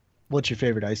 What's your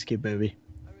favorite Ice Cube movie?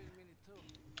 I really mean it too.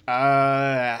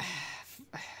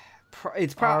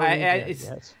 It's probably already it's.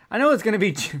 dead, yes. I know it's gonna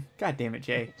be. God damn it,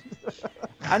 Jay.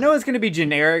 I know it's gonna be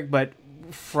generic, but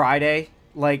Friday,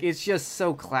 like, it's just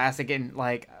so classic and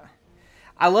like,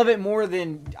 I love it more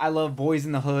than I love Boys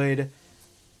in the Hood.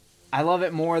 I love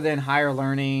it more than Higher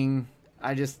Learning.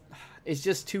 It's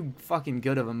just too fucking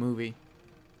good of a movie.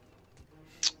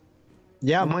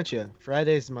 Yeah, I'm with you.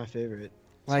 Friday's my favorite.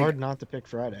 It's Like- hard not to pick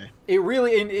Friday. It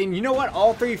really, and you know what?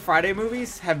 All three Friday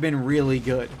movies have been really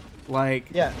good. Like,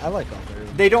 Yeah, I like all three of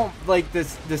them. they don't like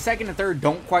this. The second and third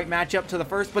don't quite match up to the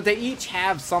first, but they each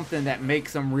have something that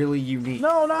makes them really unique.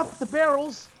 No, not the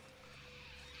barrels.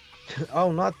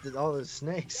 Oh, not all the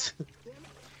snakes.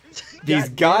 These God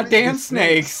damn it, goddamn the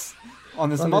snakes. snakes on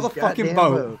this On this motherfucking goddamn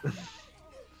boat.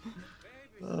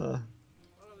 Uh, All of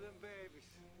them babies.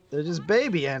 they're just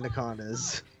baby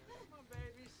anacondas. Come on,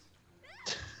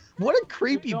 babies. What a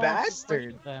creepy You're going to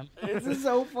bastard. push them. This is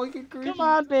so fucking creepy. Come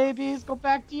on, babies, go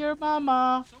back to your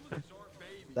mama.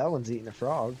 That one's eating a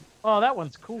frog. Oh, that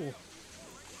one's cool.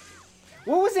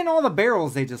 What was in all the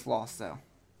barrels they just lost, though?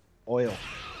 Oil.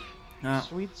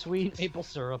 Sweet, sweet maple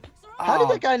syrup. How did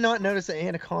Oh, that guy not notice the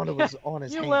anaconda was on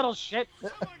his You hand? little shit.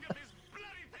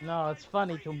 No, it's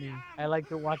funny to me. I like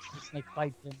to watch the snake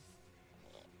fight them.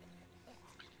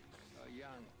 So young.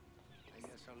 I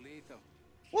guess so lethal.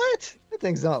 What? That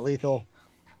thing's not lethal.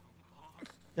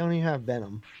 Don't even have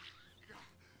venom.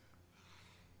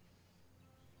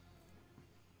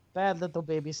 Bad little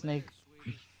baby snake.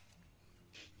 You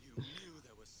knew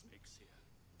there were snakes here,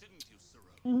 didn't you,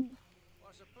 Sirrah?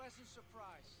 Was a pleasant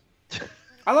surprise.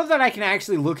 I love that I can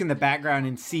actually look in the background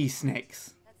and see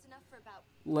snakes. That's enough for about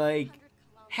Like, 100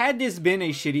 kilometers. had this been a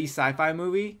shitty sci-fi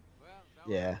movie, Well, that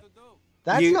was Yeah. what to do.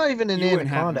 That's You- not even an you wouldn't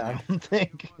have anaconda, it. I don't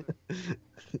think.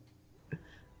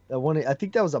 That one, I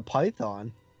think that was a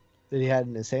python that he had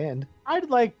in his hand. I'd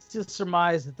like to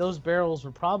surmise that those barrels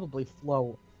would probably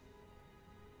float.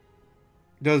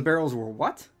 those barrels were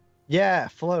what? Yeah,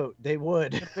 float. They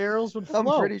would. The barrels would I'm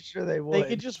float. pretty sure they would. They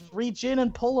could just reach in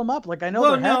and pull them up. Like, I know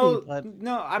Well, they're no, heavy, but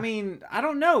no. I mean, I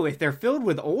don't know if they're filled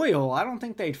with oil. I don't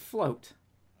think they'd float.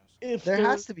 if There they're-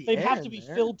 has to be they'd air have in to be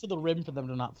there. filled to the rim for them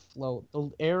to not float.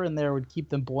 The air in there would keep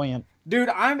them buoyant. Dude,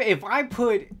 if I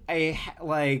put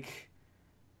like,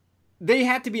 they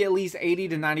have to be at least 80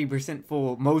 to 90%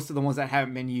 full. Most of the ones that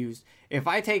haven't been used. If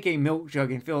I take a milk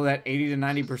jug and fill that 80 to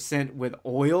 90% with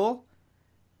oil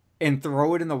and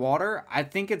throw it in the water, I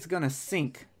think it's gonna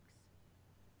sink.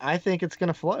 I think it's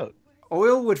gonna float.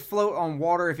 Oil would float on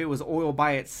water if it was oil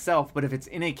by itself, but if it's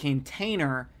in a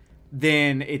container,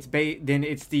 then it's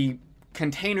the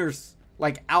container's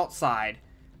like outside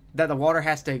that the water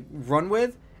has to run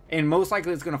with, and most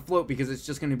likely it's going to float because it's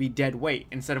just going to be dead weight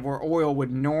instead of where oil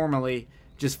would normally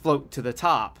just float to the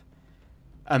top.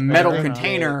 A metal enough.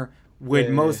 container would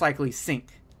Yeah. most likely sink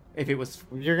if it was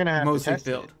You're gonna have mostly to test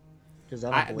filled. it. 'Cause I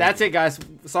don't believe That's you. it, guys.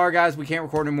 Sorry, guys, we can't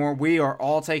record anymore. We are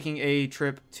all taking a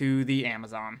trip to the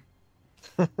Amazon.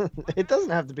 It doesn't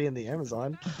have to be in the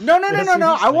Amazon. No. That's I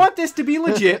interesting. want this to be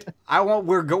legit.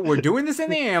 We're doing this in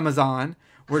the Amazon.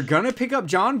 We're gonna pick up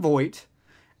John Voight,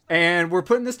 and we're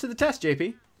putting this to the test,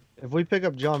 JP. If we pick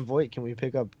up John Voight, can we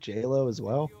pick up J-Lo as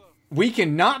well? We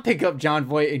cannot pick up John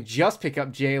Voight and just pick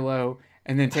up J-Lo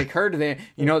and then take her to the.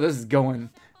 This is going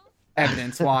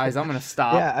evidence-wise. I'm gonna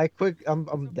stop. Yeah,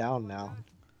 I'm down now.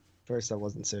 First, I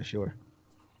wasn't so sure.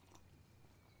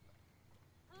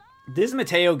 This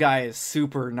Mateo guy is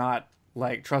super not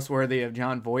like trustworthy of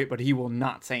John Voight, but he will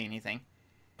not say anything.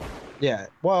 Yeah.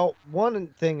 Well, one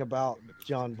thing about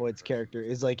John Voight's character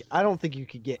is like I don't think you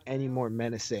could get any more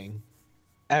menacing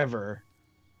ever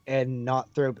and not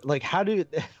throw like how do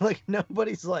like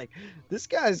nobody's like this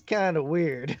guy's kind of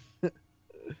weird.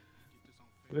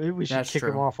 Maybe we should That's kick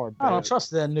him true. off our I don't boat.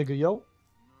 trust that nigga, yo.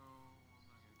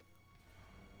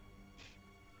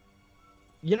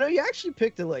 You actually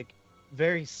picked a like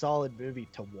very solid movie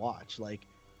to watch. Like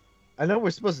I know we're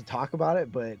supposed to talk about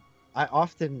it, but I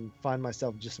often find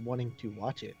myself just wanting to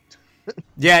watch it.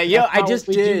 Yeah, That's I not just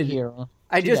what we do did. here.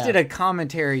 I Do just that. did a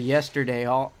commentary yesterday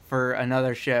for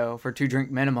another show for Two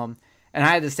Drink Minimum, and I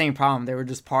had the same problem. There were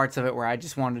just parts of it where I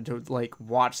just wanted to like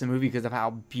watch the movie because of how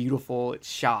beautiful it's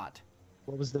shot.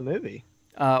 What was the movie?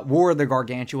 War of the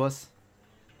Gargantuous,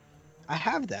 I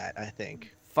have that, I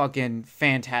think. fucking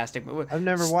fantastic. I've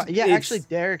never watched. Yeah, It's actually,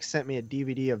 Derek sent me a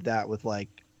DVD of that with like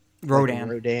Rodan.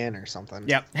 Rodan or something.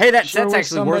 Yep. Hey, that's Sure wish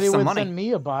actually worth somebody some would money. send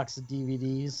me a box of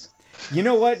DVDs. You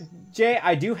know what, Jay?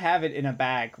 I do have it in a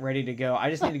bag ready to go. I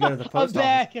just need to go to the A post office.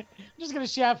 bag. I'm just gonna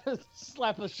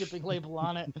slap a shipping label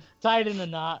on it, tie it in a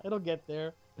knot. It'll get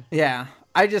there. Yeah,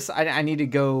 I need to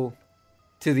go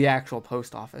to the actual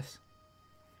post office.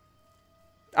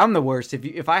 I'm the worst.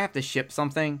 If I have to ship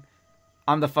something,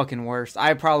 I'm the fucking worst.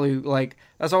 I probably like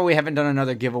that's why we haven't done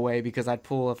another giveaway because I'd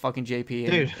pull a fucking JP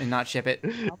Dude. and not ship it.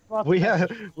 We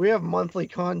have monthly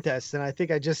contests, and I think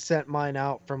I just sent mine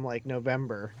out from like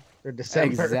November or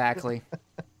December. Exactly.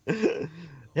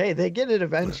 Hey, they get it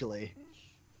eventually.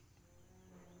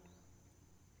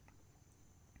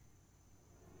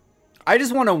 I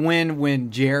just want to win when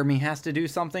Jeremy has to do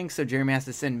something, so Jeremy has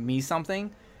to send me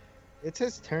something It's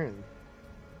his turn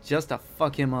just to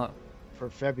fuck him up. for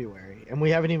February, and we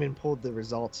haven't even pulled the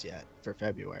results yet for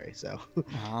February. So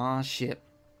Aw, shit.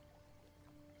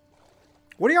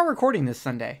 What are y'all recording this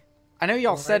Sunday? I know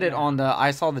y'all said it on the I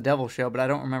Saw the Devil show, but I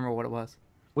don't remember what it was.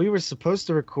 we were supposed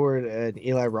to record an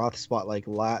Eli Roth spotlight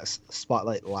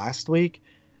last week,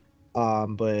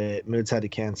 but Moods had to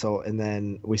cancel, and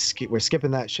then we're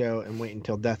skipping that show and waiting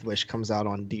until Death Wish comes out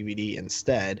on DVD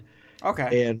instead.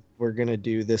 Okay. And we're gonna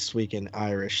do this week an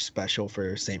Irish special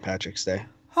for St. Patrick's Day.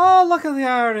 Oh, look at the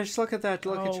Irish. Look at that.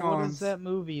 Look at What Charms. is that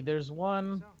movie? There's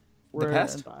one where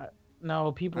Pest?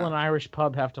 no, people in an Irish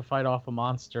pub have to fight off a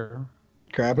monster.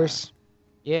 Grabbers.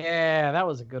 Yeah, that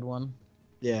was a good one.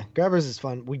 Yeah, Grabbers is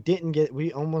fun.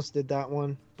 We almost did that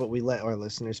one, but we let our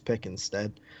listeners pick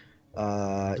instead. Your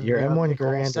Yeah, M1 pick all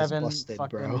Garand is 7 busted,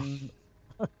 bro. fucking-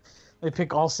 They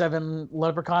pick all 7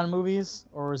 Leprechaun movies,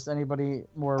 or is anybody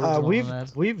more original than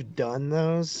that? We've done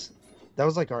those. That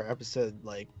was like our episode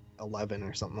like 11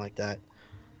 or something like that.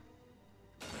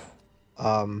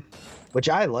 Which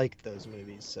I liked those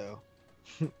movies, so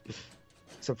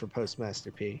except for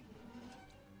Postmaster P.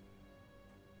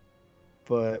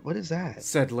 But what is that?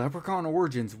 Said Leprechaun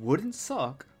Origins wouldn't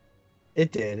suck.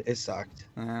 It did. It sucked.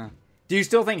 Do you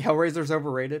still think Hellraiser's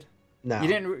overrated? No. You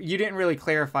didn't really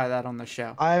clarify that on the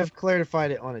show. I've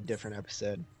clarified it on a different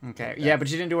episode. Okay. Yeah, but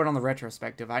you didn't do it on the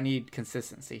retrospective. I need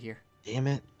consistency here. Damn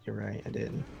it. You're right. I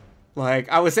didn't. Like,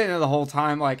 I was sitting there the whole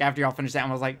time, like, after y'all finished that,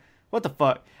 and I was like, what the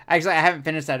fuck? Actually, I haven't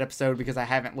finished that episode because I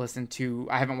haven't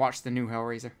watched the new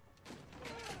Hellraiser.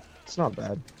 It's not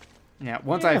bad. Yeah,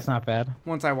 That's not bad.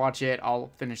 once I watch it,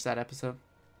 I'll finish that episode.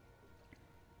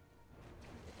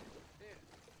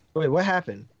 Wait, what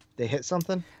happened? They hit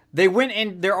something? They went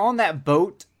in, they're on that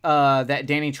boat that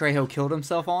Danny Trejo killed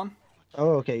himself on.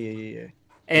 Oh, okay. Yeah.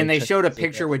 And They they checked showed a the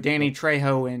picture with Danny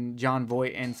Trejo and John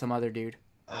Voight and some other dude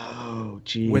Oh,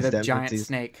 geez. with a that means giant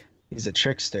snake. He's a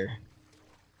trickster.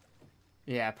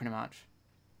 Yeah, pretty much.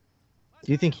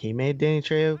 Do you think he made Danny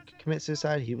Trejo commit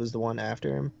suicide? He was the one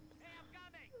after him.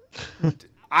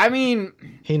 I mean,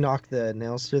 He knocked the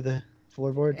nails through the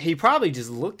floorboard. he probably just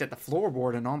looked at the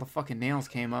floorboard and all the fucking nails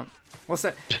came up. What's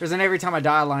that? There's an Every Time I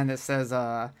Die line that says,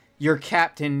 your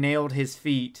captain nailed his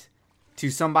feet to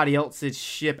somebody else's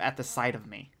ship at the sight of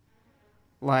me.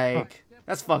 Like,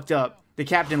 that's fucked up. The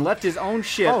captain left his own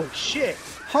ship. Oh shit!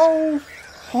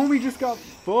 Homie just got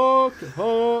fucked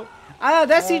up.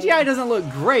 That CGI doesn't look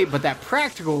great, but that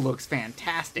practical looks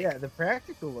fantastic. Yeah, the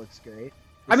practical looks great.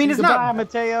 I mean, it's Goodbye, not.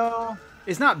 Mateo.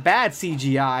 It's not bad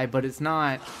CGI, but it's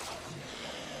not.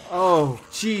 Oh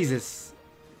Jesus,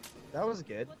 That was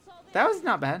good. What's all this? that was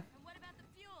not bad. And what about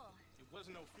the fuel? It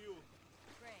wasn't no fuel.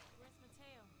 Great. Where's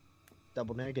Mateo?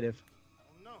 Double negative. I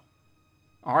don't know.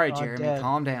 All right, Oh, Jeremy, dead.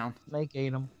 calm down. Snake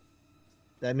ate him.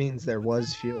 That means there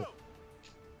was fuel.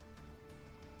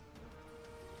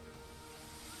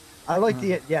 I like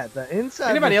the the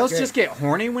inside. Anybody else looks just get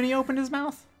horny when he opened his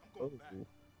mouth? great. Sarong,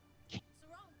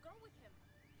 go with him.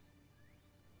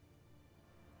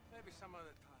 Maybe some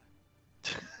other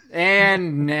time.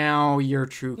 And now your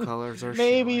true colors are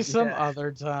Maybe showing. some Yeah.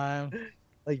 other time.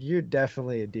 Like you're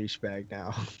definitely a douchebag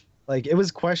now. Like it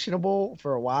was questionable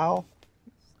for a while,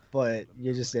 but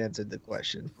you just answered the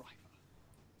question.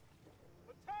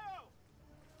 Mateo!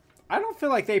 I don't feel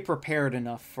like they prepared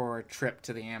enough for a trip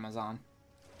to the Amazon.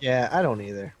 Yeah, I don't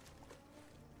either.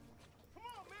 Come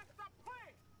on, man, stop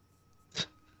playing!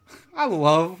 I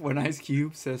love when Ice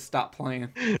Cube says "Stop playing."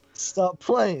 Stop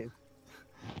playing.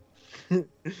 I'm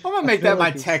gonna I make feel that my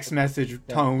like he's- text message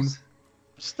tone.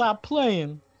 Stop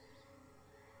playing.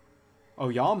 Oh,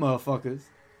 y'all motherfuckers.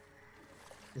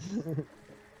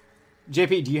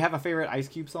 JP, do you have a favorite Ice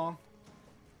Cube song?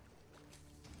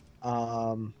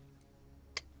 Um,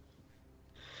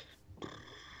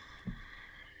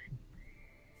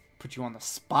 Put you on the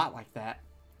spot like that.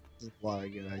 there's a lot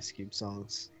of good Ice Cube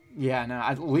songs. Yeah, no.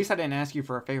 At least I didn't ask you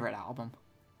for a favorite album.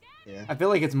 Yeah. I feel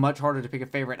like it's much harder to pick a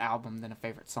favorite album than a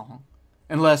favorite song,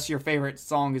 unless your favorite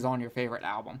song is on your favorite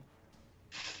album,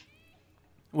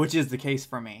 which is the case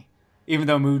for me. Even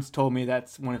though Moods told me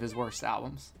that's one of his worst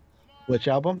albums. Which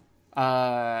album?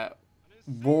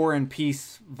 War and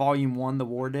Peace Volume 1, the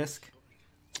War Disc.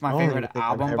 It's my I don't even favorite think I've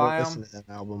album ever by him. listened to that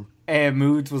album. And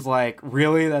Moods was like,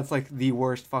 really? That's like the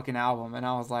worst fucking album. And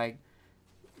I was like,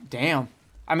 damn.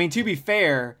 I mean, to be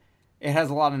fair, it has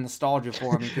a lot of nostalgia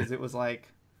for me because it was like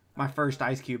my first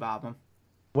Ice Cube album.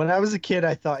 When I was a kid,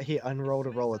 I thought he unrolled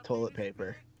a roll of toilet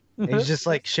paper. And he's just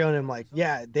like showing him like,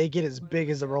 yeah, they get as big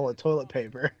as a roll of toilet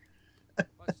paper.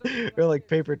 Or like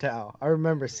paper towel. I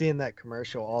remember seeing that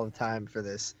commercial all the time for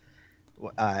this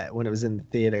when it was in the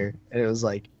theater. And it was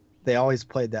like, they always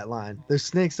played that line. There's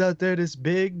snakes out there this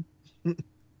big.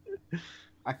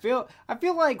 I feel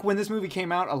like when this movie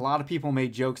came out, a lot of people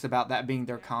made jokes about that being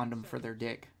their condom for their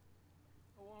dick.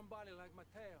 A warm body like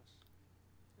Mateo's.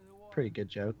 In the water. Pretty good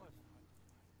joke.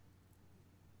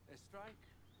 They strike,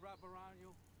 wrap around you.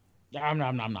 Nom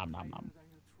nom nom nom nom tighter nom. than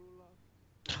your true love.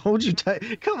 Hold you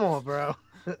tight. Come on, bro.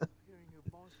 Hearing your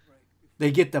bones break before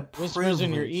They get the Whispers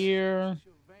in your privilege. ear.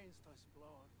 your veins touch blood.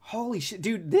 Holy shit,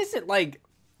 dude! This is like,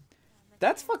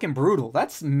 that's fucking brutal.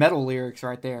 That's metal lyrics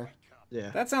right there. Yeah.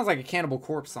 That sounds like a Cannibal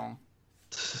Corpse song.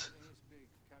 Things big,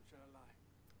 capture alive.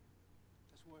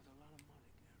 That's worth a lot of money, Gary.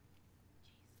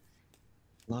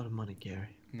 A lot of money,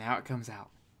 Gary. Now it comes out.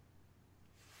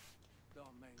 Don't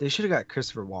make They should have got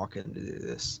Christopher Walken to do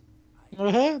this.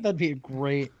 That'd be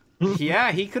great.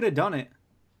 Yeah, he could have done it.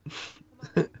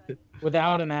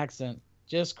 Without an accent.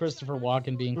 Just Christopher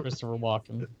Walken being Christopher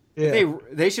Walken. Yeah.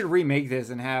 They should remake this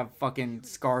and have fucking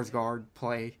Skarsgård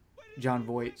play John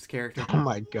Voight's character. Oh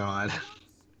my god.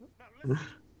 We've got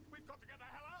to get the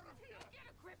hell out of here. Get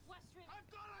a grip, Western.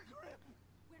 I've got a grip.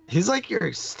 He's like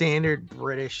your standard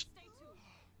British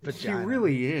He vagina.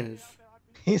 really is.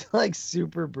 He's like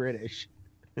super British.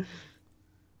 Go into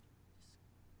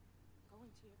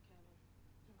your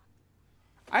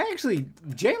cabin. I actually,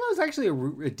 J-Lo's actually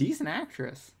a decent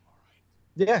actress.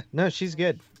 Yeah, no, she's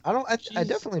good. I She's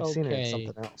definitely have seen her in okay.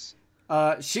 something else.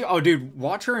 Dude,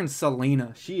 watch her in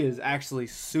Selena. She is actually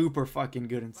super fucking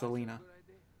good in Selena.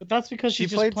 But that's because She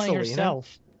she's just played playing Selena?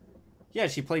 herself. Yeah,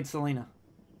 she played Selena.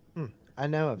 I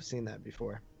know I've seen that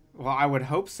before. Well, I would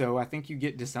hope so. I think you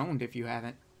get disowned if you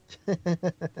haven't.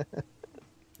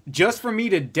 Just for me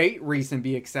to date Reese and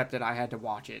be accepted, I had to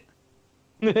watch it.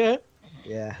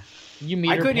 Yeah. You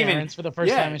meet I her couldn't even- parents for the first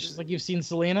yeah. time, and she's like, "You've seen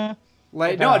Selena?"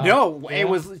 Like, Yeah. no, Yeah.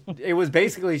 it was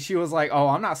basically she was like, "Oh,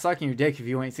 I'm not sucking your dick if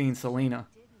you ain't seen Selena."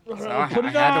 So I Put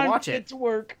it had to on, watch it. Get to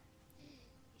work. He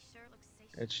sure looks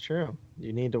safe. It's true.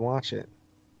 You need to watch it.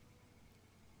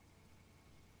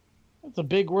 That's a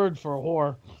big word for a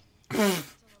whore.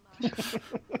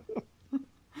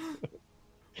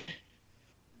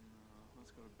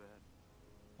 Let's go to bed.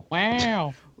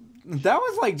 Wow. That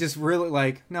was like just really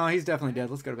like, no, he's definitely dead.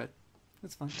 Let's go to bed.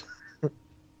 That's fine. Dangerous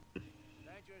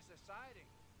society.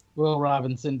 Will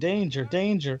Robinson, danger,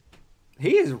 danger.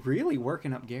 He is really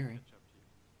working up Gary. Gary,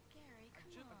 come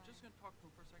I'm on. just gonna talk to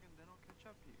him for a second, then I'll catch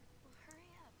up to you. Well, hurry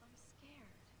up. I'm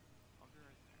scared. I'll be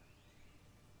right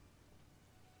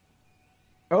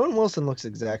there. Owen Wilson looks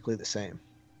exactly the same.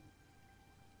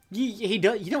 He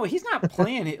does. You know, he's not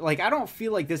playing it. Like, I don't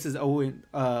feel like this is Owen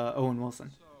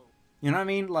Wilson. You know what I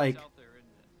mean? Like,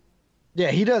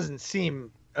 Yeah, he doesn't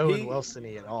seem Owen He-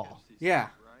 Wilson-y at all. yeah.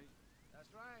 That's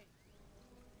right.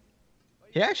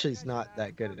 He actually is not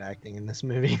that good at acting in this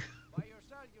movie. By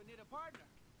yourself, you need a partner.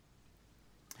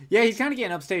 Yeah, he's kind of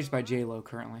getting upstaged by J-Lo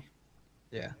currently.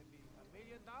 Yeah. $1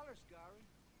 million,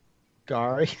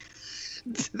 Gary. Gary.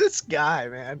 This guy,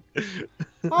 man.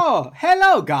 Oh,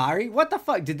 hello, Gary. What the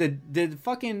fuck? Did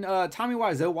fucking Tommy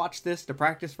Wiseau watch this to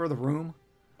practice for The Room?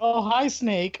 Oh, hi,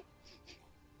 Snake.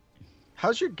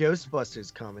 How's your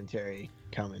Ghostbusters commentary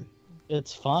coming?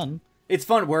 It's fun. It's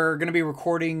fun. We're going to be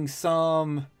recording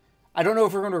some... I don't know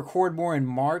if we're going to record more in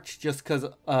March, just because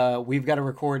we've got to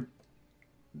record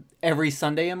every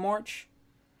Sunday in March.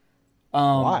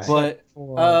 Why? But,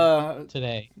 For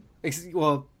today.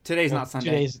 well, today's not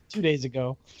Sunday. 2 days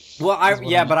ago. Well, is what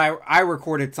yeah, I'm- but I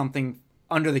recorded something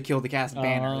under the Kill the Cast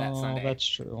banner that Oh, Sunday. that's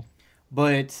true.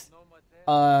 But,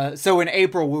 so in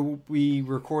April, we'll be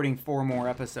recording 4 more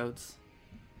episodes.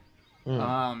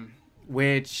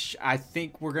 Which I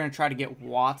think we're going to try to get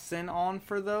Watson on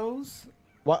for those.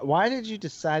 Why did you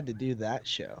decide to do that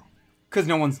show? Because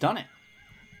no one's done it.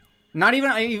 Not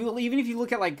even if you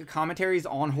look at like commentaries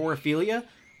on Horophilia,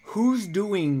 who's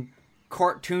doing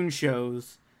cartoon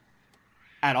shows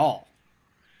at all?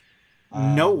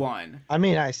 No one. I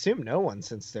mean, I assume no one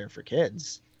since they're for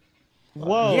kids.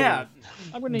 Whoa. Yeah.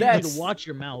 I'm going to need you That's- to watch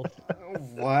your mouth.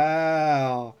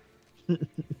 Wow.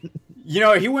 You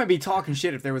know, he wouldn't be talking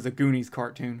shit if there was a Goonies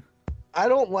cartoon. I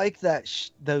don't like that.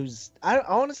 Those. I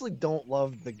honestly don't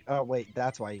love the. Oh wait,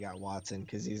 that's why you got Watson,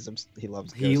 because he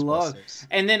loves. He loves. Ghostbusters.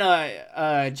 And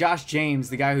then Josh James,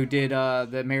 the guy who did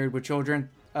the Married with Children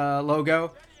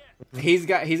logo, he's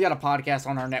got a podcast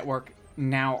on our network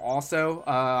now also.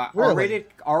 Really?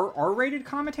 R-rated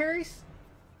commentaries,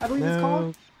 I believe it's called.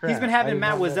 No crap. He's been I having did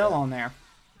Matt not know Wiesel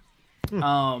that.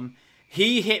 on there.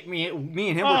 He hit me and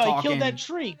him were Oh, he talking. killed that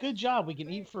tree. Good job. We can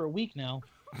eat for a week now.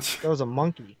 That was a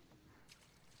monkey.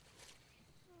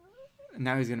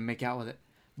 Now he's gonna make out with it.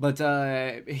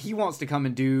 But he wants to come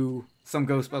and do some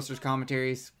Ghostbusters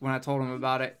commentaries. When I told him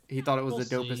about it, he thought it was We'll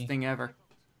the dopest see. thing ever.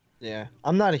 Yeah,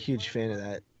 I'm not a huge fan of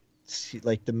that,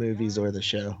 like the movies or the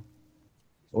show,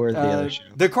 or the other show.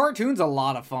 The cartoon's a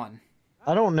lot of fun.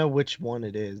 I don't know which one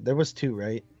it is. There was 2,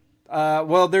 right?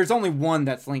 Well, there's only one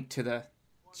that's linked to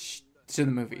the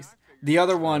movies. The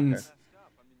other ones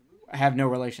have no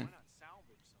relation.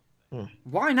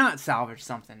 Why not salvage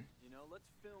something? You know, let's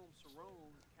film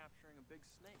Cerrone capturing a big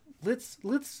snake.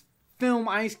 Let's film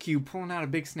Ice Cube pulling out a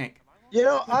big snake. You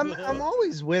know, I'm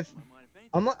always with.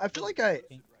 I feel like I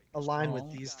align with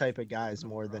these type of guys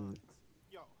more than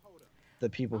the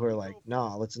people who are like,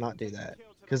 nah, let's not do that.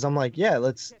 Because I'm like, yeah,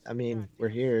 let's. I mean, we're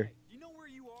here. You know where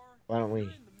you are? Why don't we?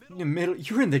 In the middle,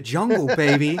 you're in the jungle,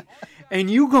 baby, and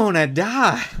you gonna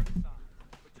die.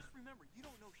 But just remember, you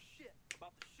don't know shit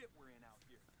about the shit we're in out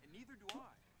here, and neither do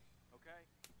I. Okay?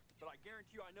 But I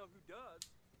guarantee you, I know who does.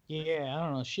 Yeah, I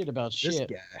don't know shit about This shit.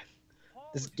 guy. Paul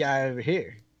This is- guy over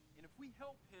here. And if we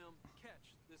help him catch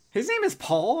this His name is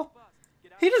Paul. bus,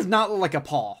 get out He does not look like a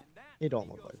Paul. and that He don't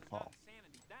look goes like without Paul.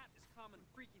 sanity. That is common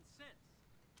freaking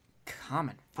sense.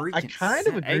 Common freaking. I kind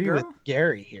of sense. Hey, agree with girl?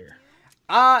 Gary here.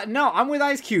 No, I'm with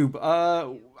Ice Cube.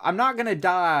 I'm not gonna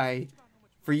die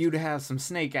for you to have some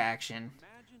snake action.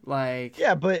 Like,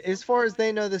 Yeah, but as far as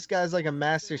they know, this guy's like a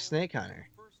master snake hunter.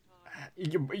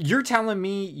 you're telling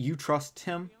me you trust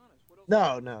him?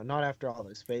 No, not after all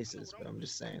those faces, but I'm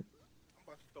just saying.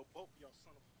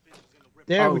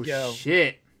 There Oh we go.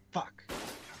 shit! Fuck.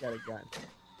 Got a gun.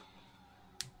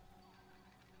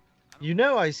 You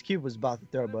know Ice Cube was about to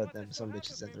throw both them some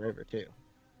bitches in the river too.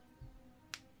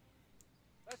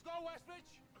 Let's go,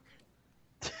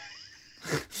 Westridge.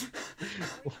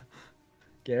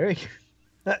 Gary?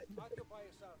 Occupy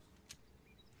yourselves.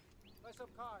 Let's up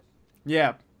cars.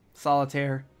 Yeah,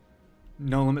 solitaire,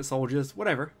 no limit soldiers,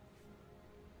 whatever.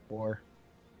 Or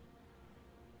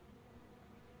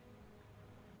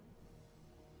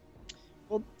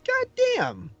well,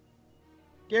 goddamn.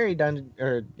 Gary done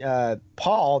or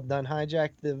Paul done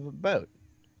hijacked the boat.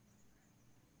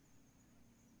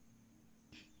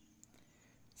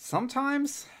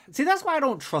 Sometimes, see, that's why I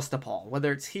don't trust a Paul.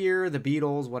 Whether it's here, the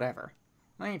Beatles, whatever,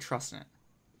 I ain't trusting it.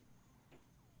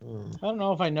 I don't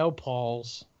know if I know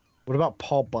Paul's. What about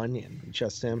Paul Bunyan? You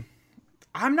trust him?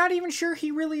 I'm not even sure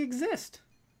he really exists.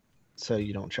 So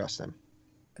you don't trust him?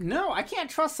 No, I can't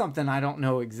trust something I don't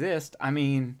know exists. I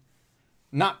mean,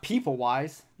 not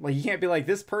people-wise. Like, you can't be like,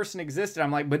 this person existed.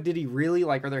 I'm like, but did he really?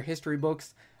 Like, are there history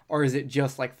books? Or is it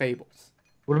just, like, fables?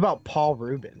 What about Paul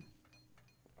Rubin?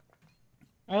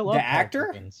 I love The Paul actor?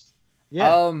 Perkins.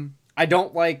 Yeah. I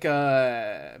don't like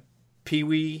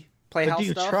Pee-wee but Playhouse do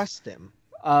you stuff. trust him?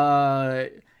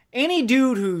 Any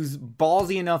dude who's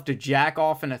ballsy enough to jack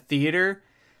off in a theater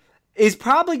is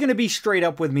probably going to be straight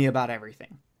up with me about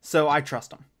everything. So I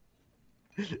trust him.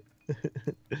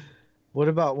 What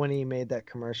about when he made that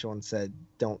commercial and said,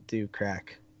 "Don't do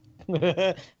crack"?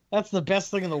 That's the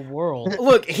best thing in the world.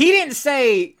 Look, he didn't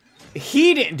say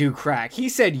he didn't do crack. He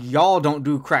said y'all don't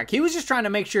do crack. He was just trying to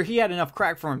make sure he had enough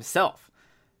crack for himself.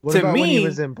 What To about when he me-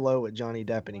 was in Blow with Johnny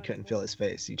Depp and he couldn't feel his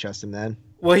face? You trust him then?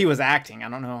 Well, he was acting. I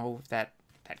don't know if that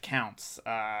counts.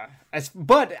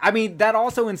 But I mean, that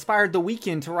also inspired The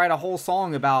Weeknd to write a whole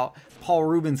song about Paul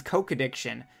Rubin's coke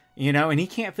addiction. You know, and he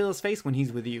can't feel his face when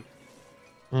he's with you.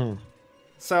 Hmm.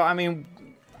 So I mean,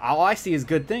 all I see is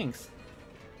good things.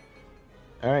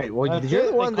 All right. Well, That's you're it.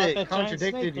 the They one caught that that giant contradicted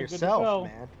snake, they're good to yourself, go.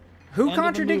 man. Who End of the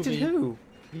contradicted movie. who?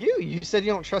 You said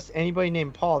you don't trust anybody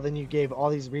named Paul. Then you gave all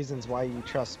these reasons why you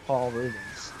trust Paul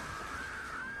Rubens.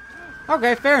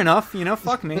 Okay, fair enough. You know,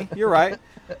 fuck me. You're right.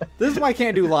 This is why I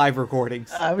can't do live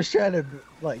recordings. I was trying to,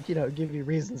 like, give you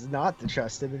reasons not to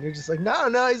trust him, and you're just like,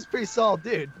 no, he's a pretty solid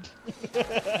dude.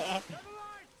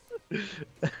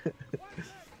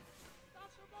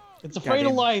 It's afraid Goddamn.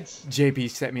 of lights. JP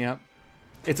set me up.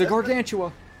 It's a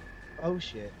gargantua. Oh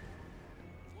shit.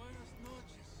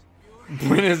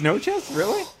 Buenas noches?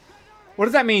 Really? What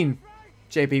does that mean,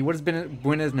 JP? What does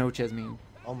Buenas noches mean?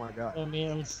 Oh my god. It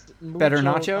means Better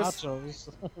mucho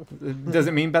nachos? Does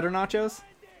it mean better nachos?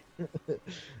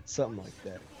 Something like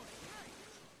that.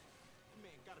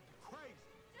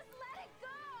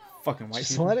 Fucking white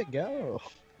Just people. let it go.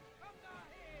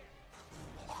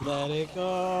 Let it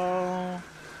go.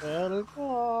 Let it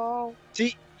go.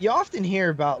 See, you often hear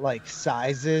about like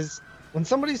sizes. When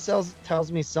somebody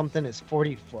tells me something is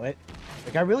 40 foot,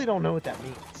 like I really don't know what that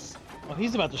means. Oh,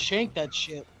 he's about to shank that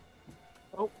shit.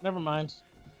 Oh, never mind.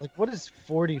 Like, what does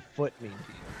 40 foot mean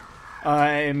to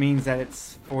you? It means that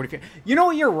it's 40 feet. You know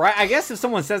what? You're right. I guess if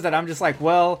someone says that, I'm just like,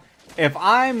 well, if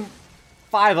I'm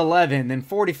 5'11", then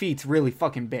 40 feet's really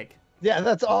fucking big. Yeah,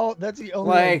 that's all. That's the only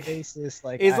Like, basis.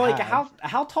 Like, Is I like have.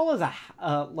 how tall is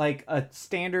a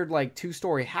standard like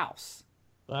 2-story house?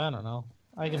 I don't know.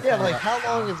 I can Yeah, find like out.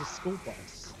 how long is a school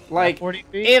bus? Like 40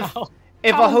 feet. if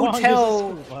if How a long is hotel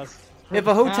school bus? if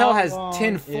a hotel How has long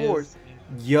 10 is- floors,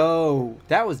 yo,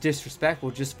 that was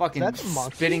disrespectful. Just fucking That's a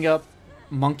monkey? spitting up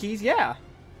monkeys. Yeah.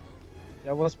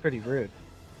 That was pretty rude.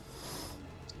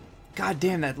 God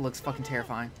damn, that looks fucking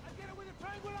terrifying.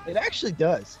 It actually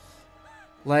does.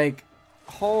 Like,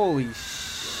 holy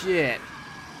shit.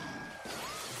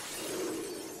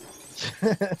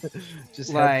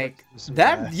 Just Like headbutt some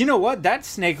that. grass. You know what? That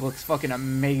snake looks fucking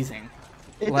amazing.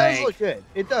 It like- does look good.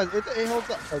 It does. It holds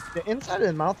up. Like the inside of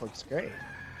the mouth looks great.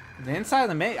 The inside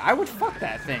of the I would fuck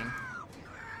that thing.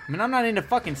 I mean, I'm not into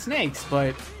fucking snakes,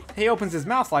 but he opens his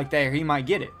mouth like that, he might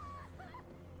get it.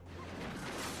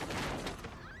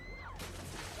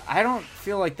 I don't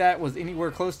feel like that was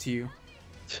anywhere close to you.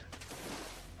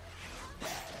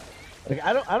 Like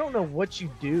I don't know what you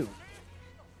do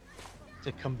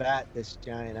to combat this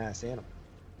giant ass animal.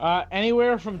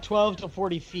 Anywhere from 12 to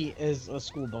 40 feet is a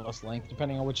school bus length,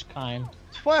 depending on which kind.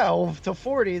 12 to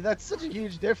 40. That's such a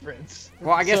huge difference.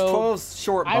 Well, I guess So, 12's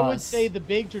short bus. I would say the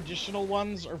big traditional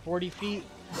ones are 40 feet,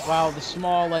 while the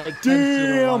small, like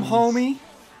 10-seater Damn, ones- homie.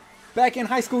 Back in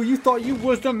high school, you thought you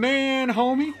was the man,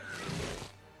 homie.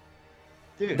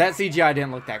 Dude, That CGI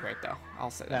didn't look that great, though. I'll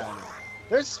say that. no.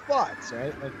 There's spots,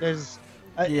 right? Like there's.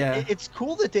 Yeah. It's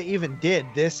cool that they even did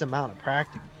this amount of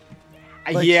practical.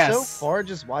 Like, Yes. So far,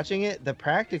 just watching it, the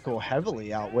practical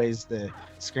heavily outweighs the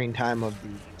screen time of the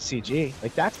CG.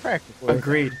 Like that's practical.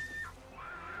 Agreed.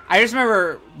 I just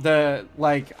remember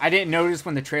I didn't notice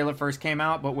when the trailer first came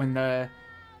out, but when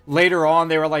later on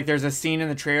they were like, there's a scene in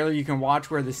the trailer you can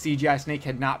watch where the CGI snake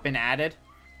had not been added.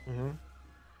 Hmm.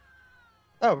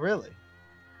 Oh, really?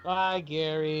 Bye,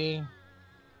 Gary.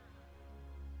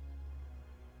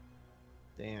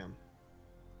 Damn.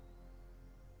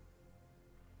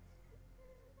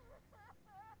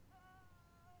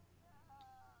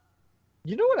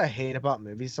 You know what I hate about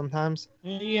movies sometimes?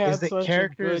 Yeah, Is it's that such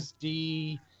characters- a good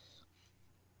D.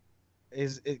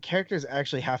 Characters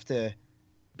actually have to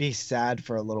be sad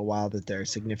for a little while that their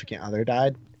significant other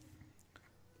died.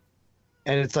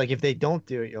 And it's like if they don't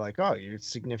do it, you're like, oh, your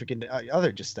significant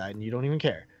other just died, and you don't even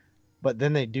care. But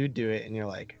then they do it, and you're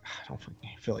like, I don't fucking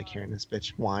feel like hearing this bitch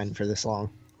whine for this long.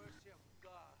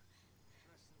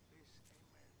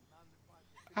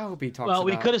 I hope he talks Well,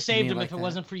 we about could have saved me him like if it that.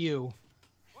 wasn't for you.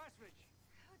 How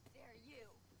dare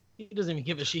you? He doesn't even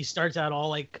give a shit. He starts out all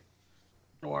like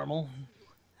normal.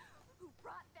 Who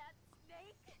brought that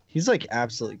snake? He's like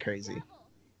absolutely crazy.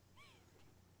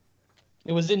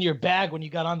 It was in your bag when you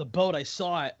got on the boat. I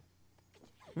saw it.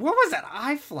 What was that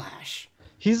eye flash?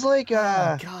 He's like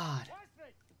Oh God.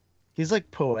 he's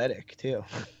like poetic too.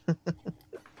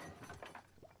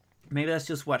 Maybe that's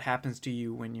just what happens to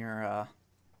you when you're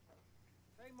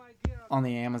Take my gear up. on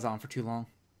the Amazon for too long.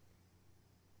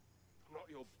 Not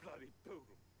your bloody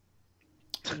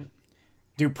poodle.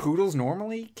 Do poodles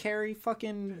normally carry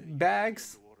fucking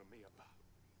bags? You order me about.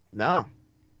 No,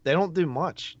 they don't do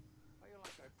much. I feel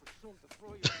like I presumed to throw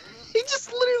you in. He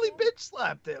just literally bitch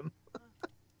slapped him.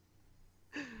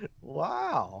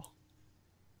 Wow.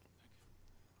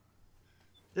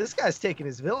 This guy's taking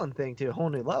his villain thing to a whole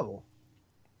new level.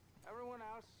 Everyone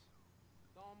else,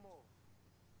 don't move.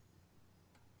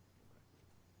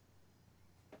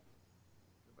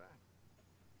 Goodbye.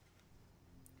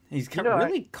 He's You know,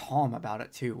 really calm about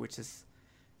it too, which is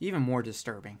even more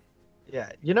disturbing. Yeah,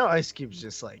 you know Ice Cube's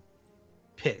just like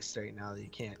pissed right now that you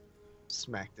can't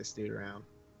smack this dude around.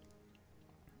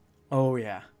 Oh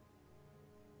yeah.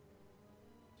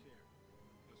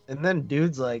 And then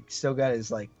dude's like still got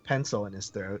his like pencil in his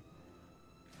throat.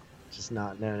 Just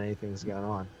not knowing anything's going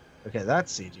on. Okay,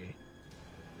 that's CG.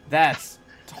 That's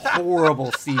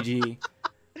horrible CG.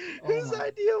 Whose my-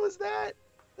 idea was that?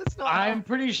 That's not. I'm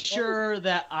pretty sure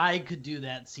that I could do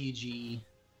that CG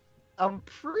I'm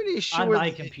pretty sure on my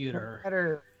that computer. No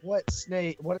matter what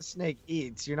a snake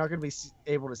eats, you're not going to be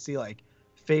able to see like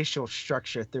facial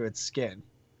structure through its skin.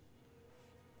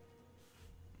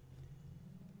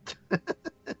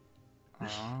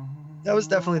 That was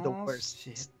definitely the Oh, worst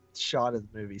shit. shot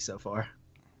of the movie so far.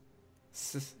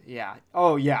 Yeah.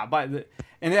 Oh yeah.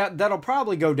 And that'll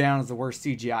probably go down as the worst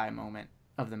CGI moment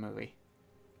of the movie.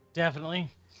 Definitely.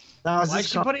 Now, is Why is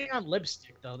this she putting on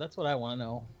lipstick though? That's what I want to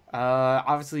know.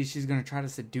 Obviously she's gonna try to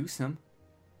seduce him.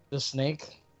 The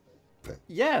snake.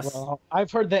 Yes. Well,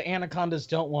 I've heard that anacondas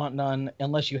don't want none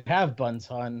unless you have buns,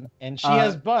 hun, and she Uh,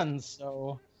 has buns,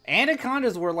 so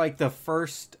Anacondas were like the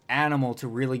first animal to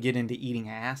really get into eating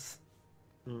ass.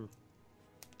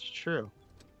 It's true.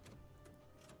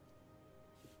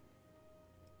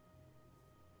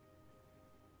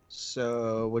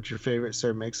 So, what's your favorite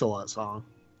Sir Mix-a-Lot song?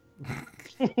 I'm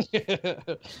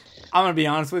gonna be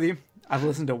honest with you. I've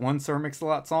listened to one Sir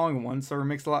Mix-a-Lot song and one Sir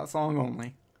Mix-a-Lot song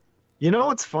only. You know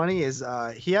what's funny is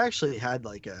he actually had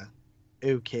like a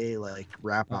okay like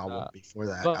rap album before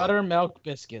that. Buttermilk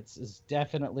Biscuits is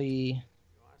definitely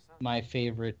my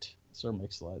favorite Sir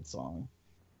Mix-a-Lot song.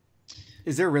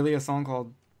 Is there really a song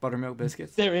called Buttermilk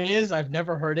Biscuits? There is. I've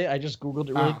never heard it. I just googled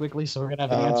it really Ah. quickly, so we're gonna have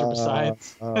the answer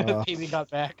besides. Baby got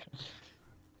back.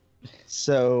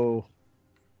 So,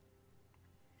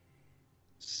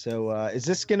 is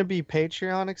this gonna be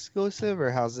Patreon exclusive or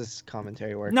how's this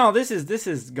commentary work? No, this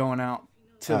is going out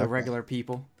to the Okay. regular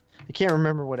people. I can't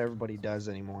remember what everybody does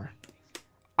anymore.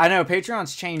 I know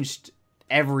Patreon's changed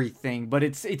everything, but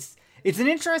it's an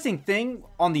interesting thing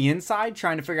on the inside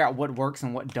trying to figure out what works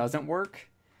and what doesn't work.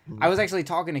 I was actually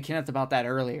talking to Kenneth about that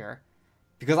earlier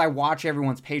because I watch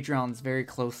everyone's Patreons very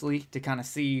closely to kind of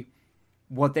see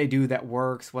what they do that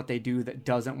works, what they do that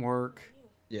doesn't work.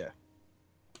 Yeah.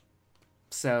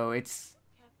 So it's,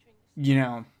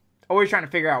 always trying to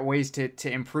figure out ways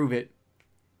to improve it.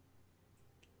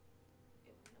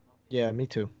 Yeah, me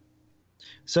too.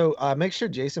 So make sure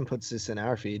Jason puts this in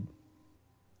our feed.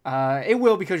 It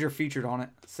will because you're featured on it,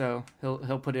 so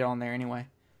he'll put it on there anyway.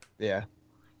 Yeah.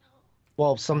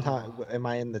 Well, sometime am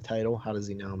I in the title? How does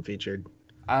he know I'm featured?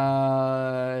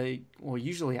 Well,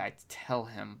 usually I tell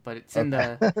him, but it's in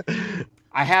the.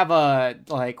 I have a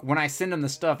when I send him the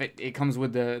stuff, it comes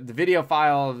with the video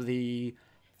file, the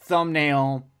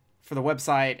thumbnail for the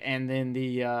website, and then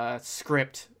the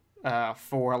script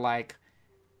for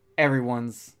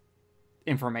everyone's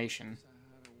information.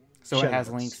 So Show it has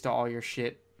notes. links to all your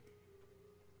shit.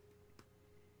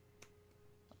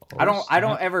 I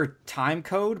don't ever time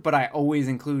code, but I always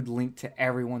include link to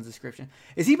everyone's description.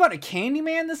 Is he about to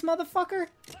Candyman this motherfucker?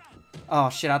 Oh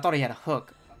shit, I thought he had a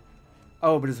hook.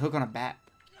 Oh, but his hook on a bat.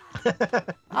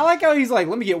 I like how he's like,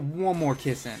 let me get one more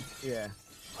kiss in. Yeah.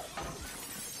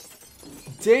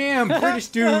 Damn, British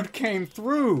dude came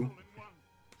through.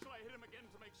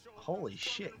 Holy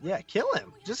shit. Yeah, kill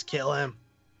him. Just kill him.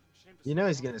 You know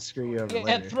he's gonna screw you over Yeah,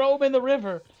 later. throw him in the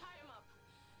river.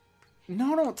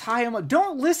 No, don't tie him up.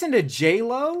 Don't listen to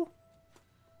J-Lo.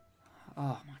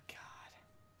 Oh my god.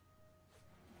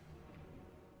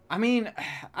 I mean,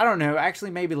 I don't know.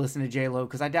 Actually, maybe listen to J-Lo,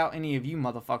 because I doubt any of you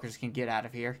motherfuckers can get out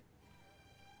of here.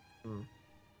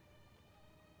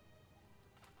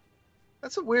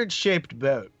 That's a weird shaped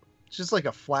boat. It's just like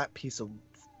a flat piece of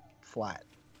flat.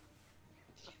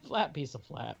 Flat piece of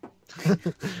flat.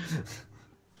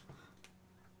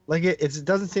 Like it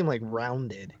doesn't seem like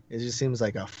rounded. It just seems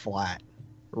like a flat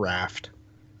raft.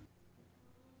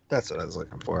 That's what I was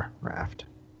looking for. Raft.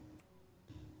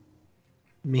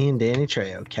 Me and Danny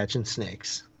Trejo catching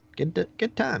snakes.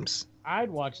 Good times.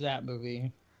 I'd watch that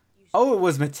movie. Oh, it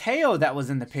was Mateo that was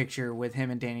in the picture with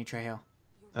him and Danny Trejo.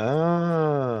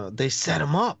 Oh, they set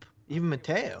him up. Even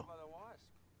Mateo.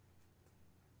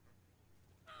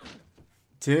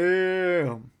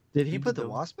 Damn. Did he He put did the the-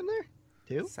 wasp in there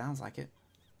too? Sounds like it.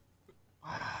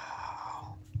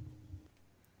 Wow.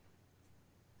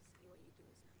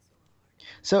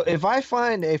 So if I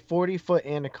find a 40-foot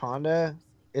anaconda,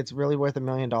 it's really worth $1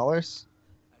 million?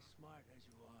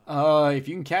 If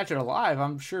you can catch it alive,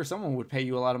 I'm sure someone would pay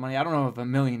you a lot of money. I don't know if $1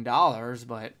 million,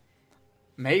 but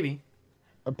maybe.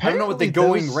 Apparently, know what the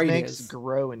going those rate snakes is.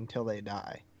 grow until they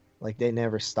die. Like they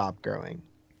never stop growing.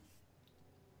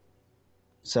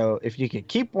 So if you can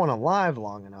keep one alive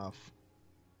long enough,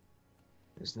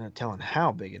 there's no telling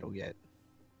how big it'll get.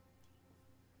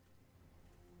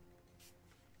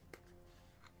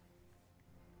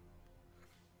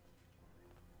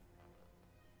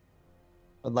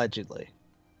 Allegedly.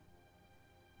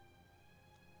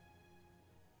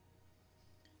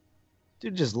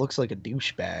 Dude just looks like a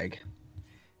douchebag.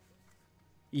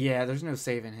 Yeah, there's no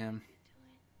saving him.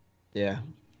 Yeah.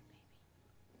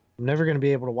 I'm never going to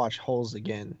be able to watch Holes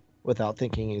again without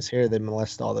thinking he's here to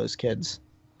molest all those kids.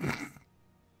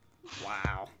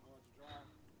 Wow.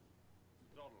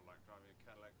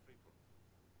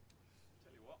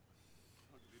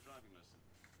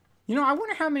 You know, I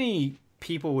wonder how many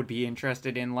people would be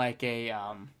interested in like a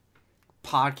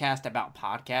podcast about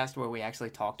podcast where we actually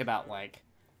talked about like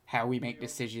how we make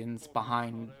decisions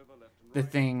behind the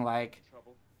thing, like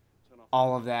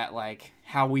all of that, like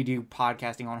how we do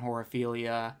podcasting on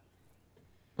horophilia.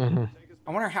 Mm-hmm.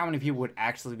 I wonder how many people would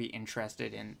actually be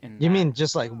interested in You that. mean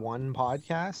just like one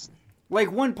podcast?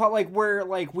 Like one pod, like where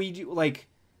like we do like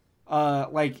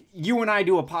you and I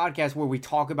do a podcast where we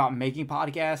talk about making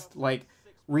podcasts, like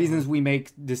reasons we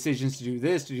make decisions to do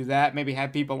this, to do that, maybe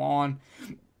have people on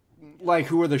like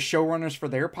who are the showrunners for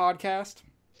their podcast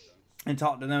and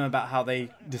talk to them about how they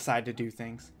decide to do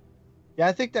things. Yeah,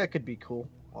 I think that could be cool,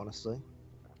 honestly.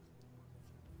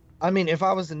 I mean, if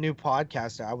I was a new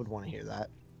podcaster, I would want to hear that.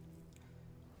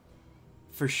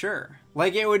 For sure.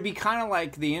 Like it would be kind of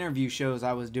like the interview shows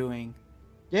I was doing.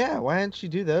 Yeah, why didn't you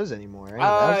do those anymore? Anyway,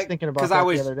 I was thinking about that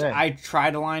the other day. I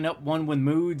tried to line up one with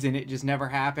Moods and it just never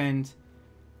happened.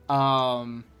 So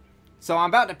I'm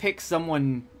about to pick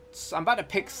someone. I'm about to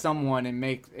pick someone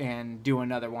and do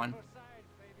another one.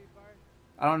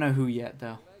 I don't know who yet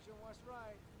though.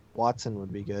 Watson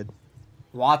would be good.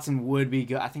 Watson would be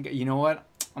good. I think, you know what?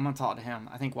 I'm gonna talk to him.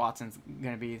 I think Watson's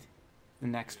gonna be the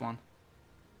next one.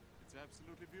 It's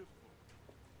absolutely beautiful.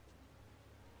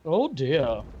 Oh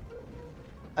dear.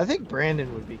 I think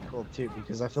Brandon would be cool too,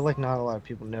 because I feel like not a lot of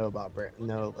people know about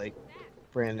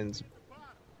Brandon's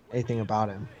anything about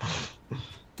him.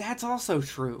 That's also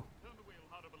true.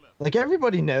 Like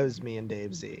everybody knows me and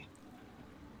Dave Z.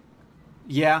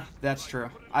 Yeah, that's true.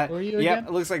 Who are you Yep, again?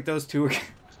 it looks like those two.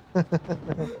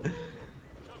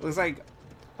 Looks like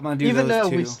I'm gonna do Even those though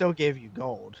two. we still gave you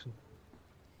gold.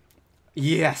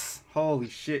 Yes. Holy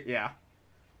shit, yeah.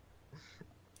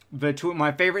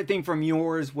 My favorite thing from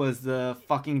yours was the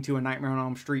fucking To a Nightmare on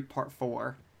Elm Street Part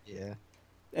 4. Yeah.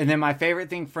 And then my favorite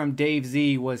thing from Dave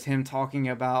Z was him talking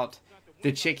about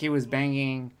the chick he was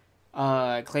banging,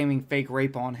 claiming fake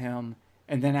rape on him.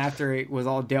 And then after it was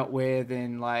all dealt with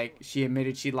and like she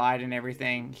admitted she lied and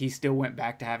everything, he still went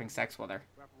back to having sex with her.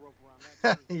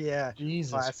 Yeah.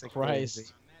 Jesus Classic Christ. Dave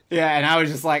Z. Yeah, and I was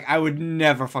just like, I would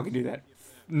never fucking do that.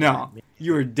 No,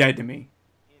 you are dead to me.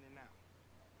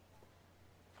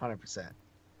 100%.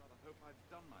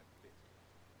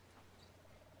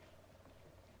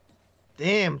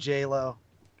 Damn, J-Lo.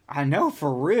 I know,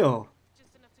 for real.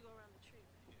 Just enough to go around the tree.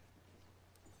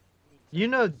 You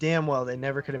know damn well they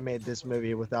never could have made this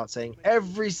movie without saying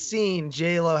every scene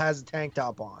J-Lo has a tank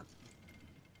top on.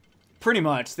 Pretty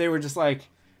much. They were just like,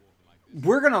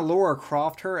 we're going to Laura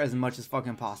Croft her as much as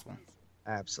fucking possible.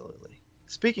 Absolutely.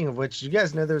 Speaking of which, did you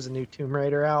guys know there's a new Tomb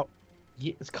Raider out?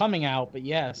 It's coming out, but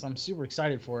yes, I'm super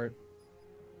excited for it.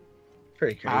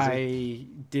 Pretty crazy. I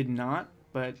did not,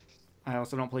 but I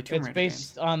also don't play Tomb It's Raider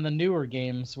based on the newer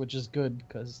games, which is good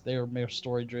because they're more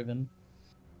story driven.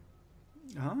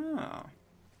 games. Oh.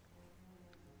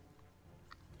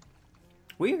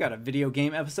 We got a video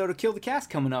game episode of Kill the Cast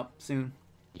coming up soon.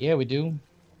 Yeah, we do.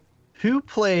 Who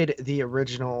played the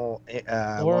original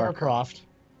Laura Croft.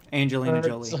 Angelina Or,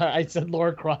 Jolie. sorry, I said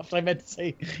Laura Croft. I meant to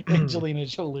say Angelina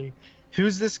Jolie.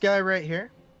 Who's this guy right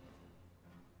here?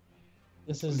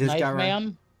 This is This Knife guy right- Man, Aren't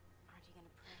you gonna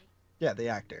pray? Yeah, the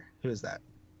actor. Who is that?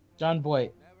 John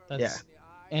Boyd. Never That's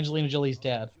Yeah. Angelina Jolie's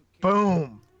dad.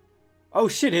 Boom. Oh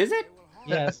shit, is it?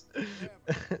 Yes,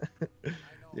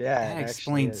 Yeah. That it explains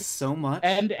actually is. so much.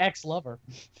 and ex-lover.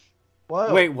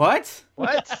 Whoa. Wait, what?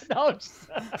 What? No,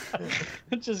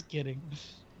 just kidding.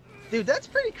 Dude, that's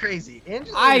pretty crazy.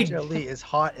 Angelina I- Jolie is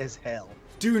hot as hell.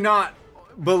 Do not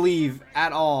believe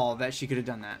at all that she could have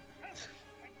done that.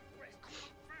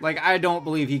 Like, I don't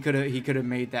believe he could have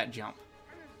made that jump.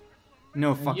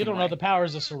 No fucking You don't way. know the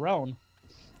powers of Cerrone.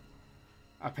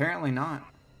 Apparently not.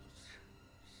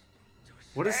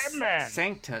 What does Sandman.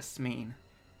 Sanctus mean?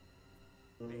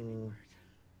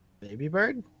 Baby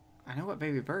bird? I know what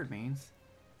baby bird means.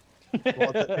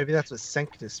 Well, maybe that's what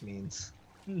Sanctus means.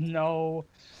 No.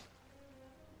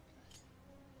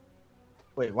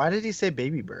 Wait, why did he say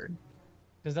baby bird?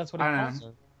 Because that's what he I don't calls know.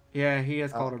 her. Yeah, he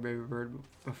has called her baby bird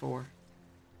before.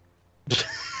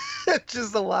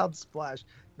 Just a loud splash.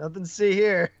 Nothing to see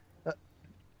here.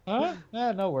 Huh?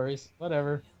 No worries.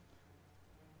 Whatever.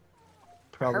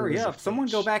 Probably Hurry was a up. Someone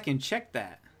go fish. back and check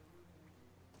that.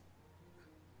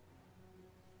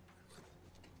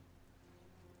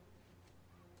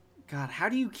 God, how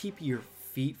do you keep your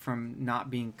feet from not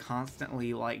being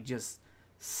constantly, like, just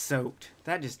soaked?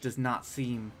 That just does not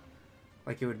seem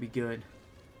like it would be good.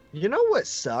 You know what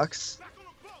sucks?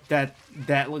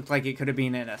 That looked like it could have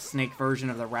been in a snake version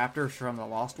of the Raptors from the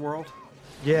Lost World.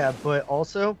 Yeah, but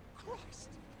also,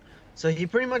 so he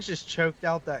pretty much just choked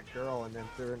out that girl and then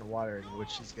threw her in the water, in which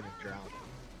she's gonna drown.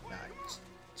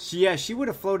 Nice. Yeah, she would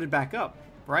have floated back up,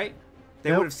 right? They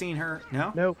Nope. would have seen her.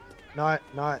 No? Nope, not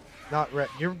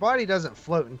your body doesn't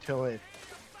float until it,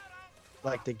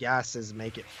 like the gases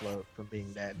make it float from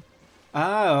being dead.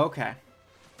 Oh, okay.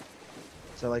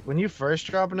 So like when you first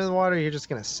drop into the water, you're just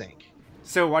gonna sink.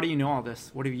 So why do you know all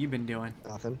this? What have you been doing?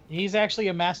 Nothing. He's actually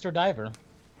a master diver.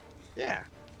 Yeah.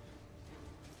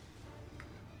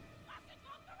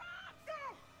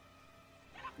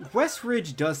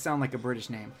 Westridge does sound like a British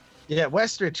name. Yeah,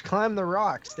 Westridge, climb the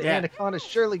rocks. The Yeah. anaconda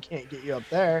surely can't get you up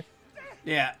there.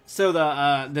 Yeah. So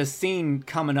the scene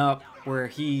coming up where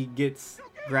he gets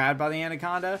grabbed by the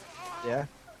anaconda, Yeah.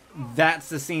 that's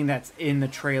the scene that's in the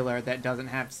trailer that doesn't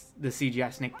have the CGI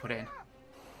snake put in.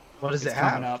 What does It's it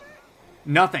have? coming up.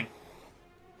 Nothing.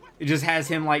 It just has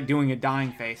him like doing a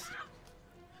dying face.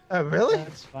 Oh, really?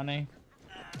 That's funny.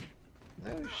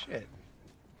 Oh shit.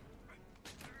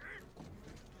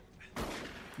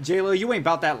 J-Lo, you ain't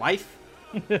about that life.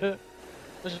 But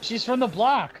she's from the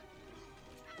block.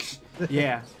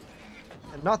 Yeah.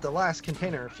 And not the last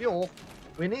container of fuel.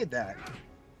 We need that.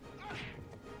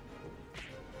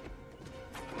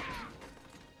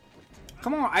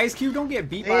 Come on, Ice Cube, don't get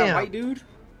beat by a Damn. white dude.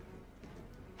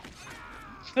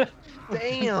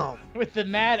 Damn. With the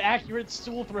mad accurate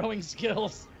stool throwing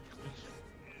skills.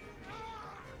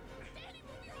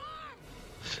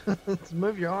 Let's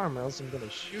move your arm, else I'm gonna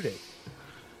shoot it.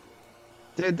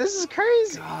 Dude, this is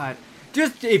crazy. God.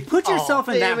 Just put Aw, yourself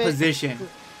in that damn it. position.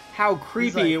 How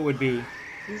creepy like- it would be.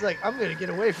 He's like, I'm gonna get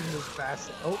away from this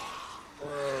bastard. Oh.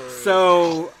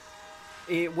 So,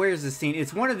 where's the scene?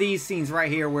 It's one of these scenes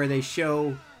right here where they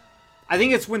show. I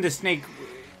think it's when the snake.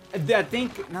 I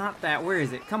think not that. Where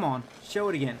is it? Come on, show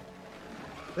it again.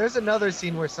 There's another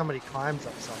scene where somebody climbs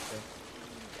up something.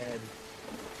 And.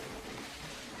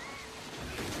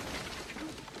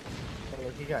 Oh,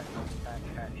 look, he got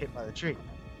hit by the tree.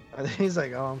 And then he's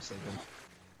like, oh, I'm sleeping.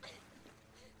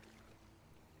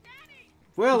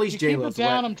 Well, at least You keep it J-Lo's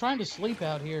down. wet. I'm trying to sleep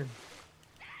out here.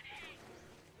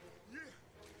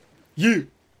 You.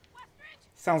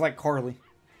 Sounds like Carly.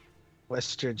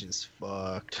 Westridge is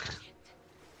fucked.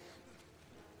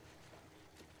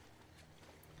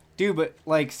 Dude, but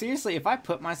like seriously, if I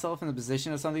put myself in the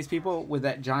position of some of these people with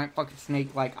that giant fucking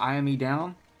snake like eyeing me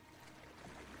down,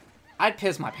 I'd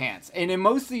piss my pants. And in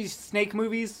most of these snake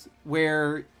movies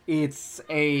where it's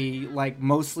a like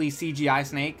mostly CGI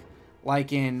snake,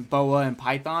 like in Boa and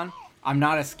Python, I'm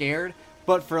not as scared.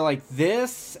 But for like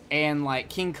this and like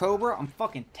King Cobra, I'm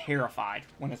fucking terrified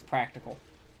when it's practical.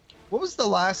 What was the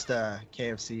last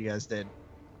KFC you guys did?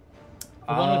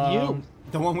 The one with you.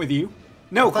 The one with you?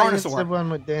 No, I thought you said Carnosaur. one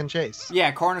with Dan Chase.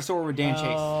 Yeah, Carnosaur with Dan Chase.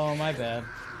 Oh, my bad.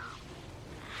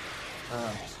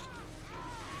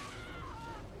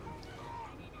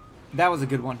 That was a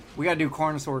good one. We gotta do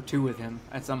Carnosaur 2 with him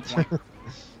at some point.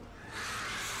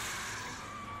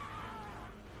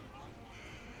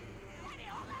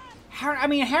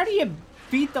 How do you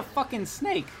beat the fucking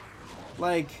snake?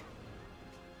 Like,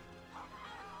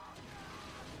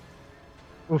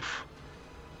 Oof.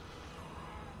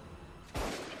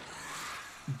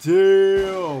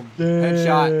 Damn.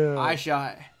 Headshot. Damn. Eye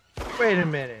shot. Wait a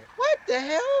minute. What the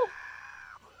hell?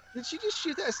 Did she just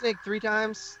shoot that snake 3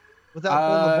 times without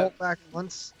pulling the bolt back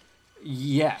once?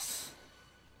 Yes.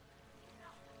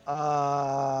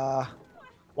 Why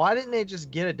didn't they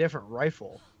just get a different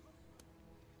rifle?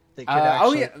 They could Oh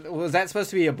actually... yeah, was that supposed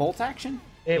to be a bolt action?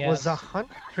 It Yes. was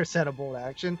 100% a bolt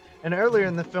action, and earlier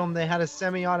in the film they had a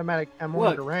semi-automatic M1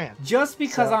 Look, Garand. just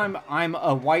because So- I'm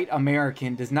a white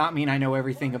American does not mean I know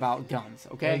everything about guns.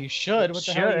 Yeah, Okay. you should. What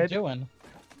the hell are you Should. doing?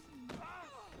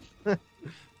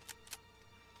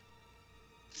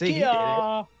 See, he did it.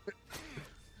 Kia!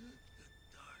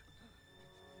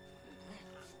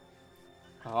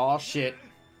 Oh shit.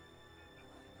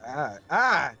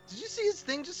 Did you see his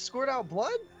thing just squirt out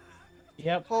blood?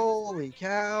 Yep. Holy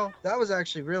cow, that was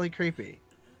actually really creepy.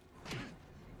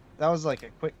 That was like a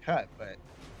quick cut, but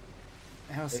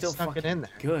That was they still snuck it fucking in there.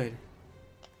 good.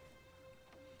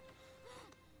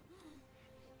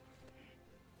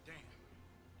 Damn.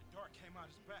 The dart came out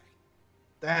his back.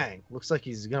 Dang, looks like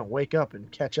he's gonna wake up and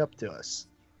catch up to us.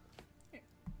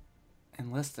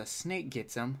 Unless the snake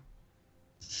gets him.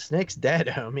 Snake's dead,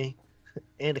 homie.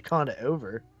 Anaconda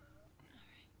over.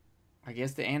 I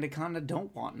guess the anaconda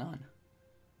don't want none.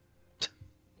 He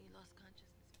lost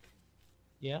consciousness.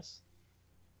 Yes.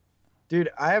 Dude,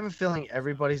 I have a feeling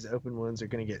everybody's open wounds are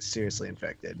gonna get seriously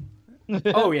infected.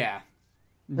 Oh yeah.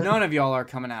 None of y'all are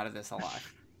coming out of this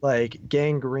alive. Like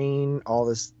gangrene, all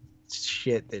this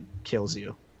shit that kills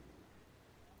you.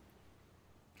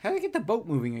 How do they get the boat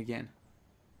moving again?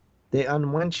 They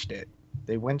unwinched it.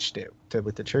 They winched it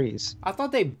with the trees. I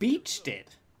thought they beached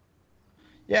it.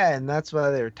 Yeah, and that's why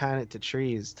they were tying it to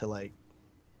trees to like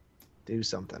do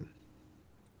something.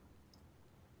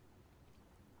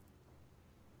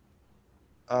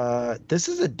 This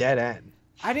is a dead end.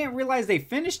 I didn't realize they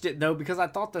finished it though because I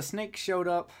thought the snake showed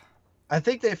up. I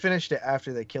think they finished it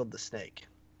after they killed the snake.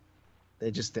 They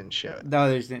just didn't show it. No,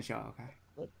 they just didn't show up.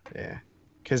 Okay. Yeah,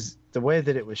 because the way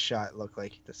that it was shot looked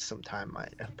like that some time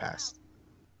might have passed.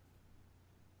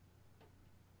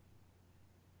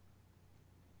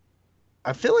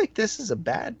 I feel like this is a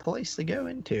bad place to go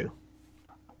into.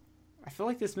 I feel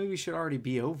like this movie should already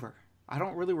be over. I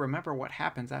don't really remember what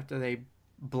happens after they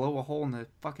blow a hole in the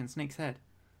fucking snake's head.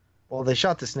 Well, they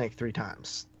shot the snake 3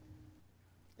 times.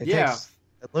 It Yeah, takes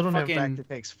a little known fucking- fact. It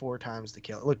takes 4 times to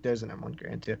kill it. Look, there's an M1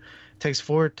 Grand too. It takes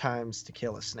 4 times to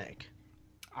kill a snake.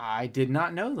 I did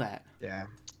not know that. Yeah.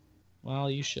 Well,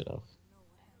 you should have.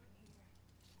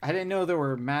 I didn't know there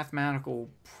were mathematical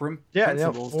Yeah, they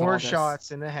have principles to all 4 this.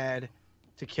 shots in the head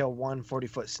to kill one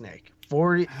 40-foot snake.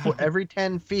 40 for every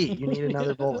 10 feet, you need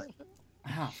another bullet.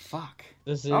 Oh, fuck.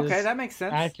 This is Okay, that makes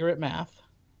sense. accurate math.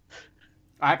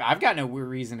 I've got no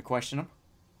reason to question him.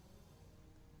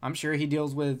 I'm sure he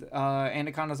deals with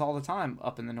anacondas all the time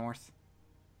up in the north.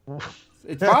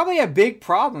 It's probably a big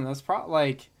problem. That's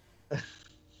probably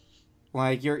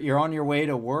like you're on your way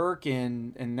to work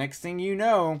and next thing you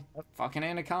know, fucking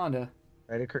anaconda.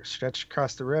 Right stretch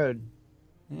across the road,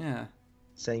 Yeah.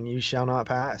 saying you shall not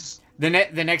pass. The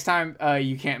next time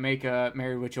you can't make a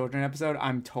Married with Children episode,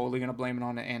 I'm totally gonna blame it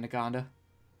on an anaconda.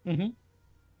 Mm-hmm.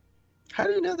 How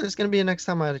do you know there's going to be a next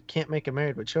time I can't make a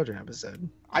Married with Children episode?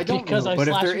 I don't Because know, I but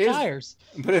if slashed there your is, tires.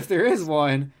 but if there is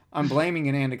one, I'm blaming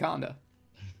an anaconda.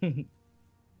 Hey,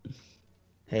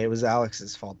 it was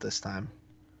Alex's fault this time.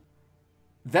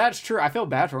 That's true. I feel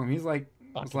bad for him. He's like,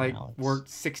 Fucking like Alex. worked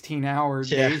 16-hour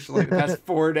Yeah. days for like the past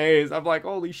 4 days. I'm like,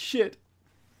 holy shit.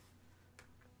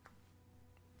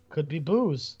 Could be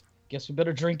booze. Guess we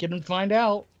better drink it and find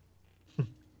out.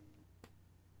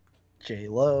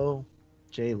 J-Lo.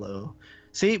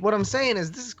 See, what I'm saying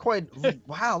is this is quite...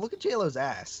 Wow, look at J-Lo's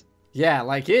ass. Yeah,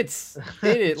 like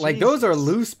like those are Jesus.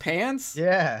 loose pants,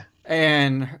 Yeah.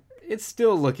 and it's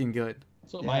still looking good.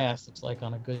 That's what my Yeah. ass looks like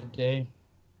on a good day.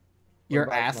 Your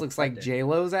about ass on a looks bad like day? J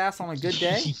Lo's ass on a good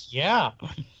day. Yeah.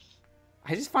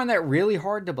 I just find that really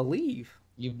hard to believe.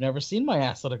 You've never seen my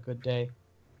ass on a good day.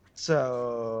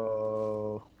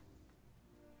 So,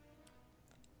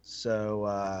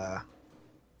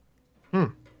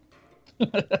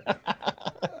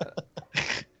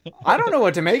 I don't know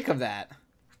what to make of that.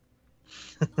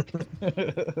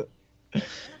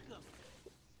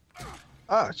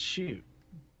 oh, shoot.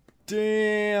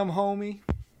 Damn, homie.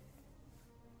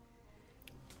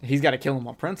 He's got to kill him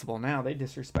on principle now. They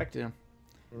disrespected him.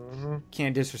 Mm-hmm.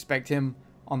 Can't disrespect him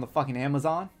on the fucking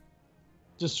Amazon.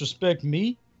 Disrespect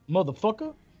me,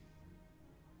 motherfucker?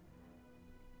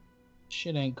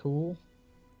 Shit ain't cool.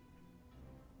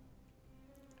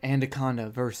 Anaconda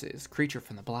versus Creature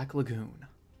from the Black Lagoon.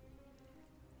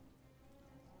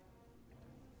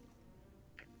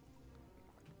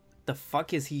 the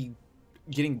fuck is he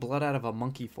getting blood out of a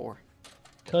monkey for?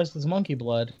 Because it's monkey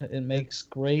blood. It makes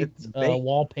great It's bait.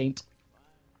 wall paint.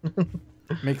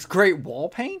 Makes great wall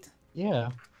paint? Yeah.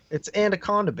 It's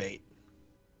anaconda bait.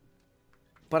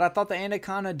 But I thought the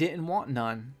anaconda didn't want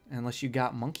none unless you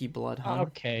got monkey blood, huh?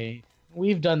 Okay.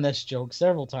 We've done this joke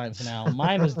several times now.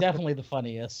 Mine was definitely the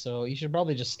funniest, so you should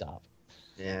probably just stop.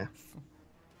 Yeah.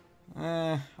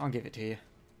 I'll give it to you.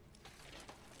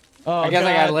 Oh, I guess God.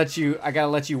 I gotta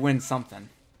let you win something.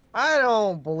 I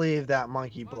don't believe that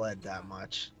monkey bled that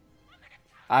much.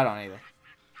 I don't either.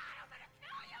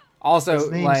 Also, His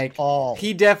name's like, Paul.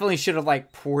 he definitely should have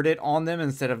like poured it on them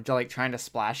instead of like trying to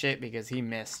splash it because he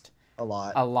missed A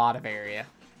lot. a lot of area.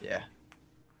 Yeah.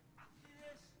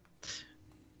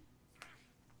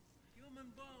 Human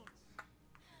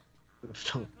bones.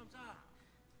 Comes out.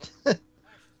 Ashes to ashes.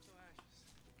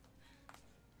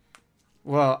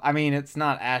 Well, I mean, it's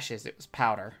not ashes; it was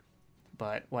powder,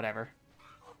 but whatever.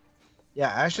 Yeah,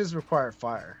 ashes require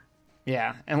fire.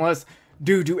 Yeah, unless,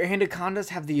 dude, do anacondas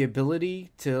have the ability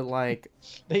to like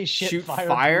They shoot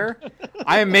fire?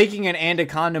 I am making an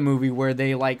anaconda movie where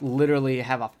they like literally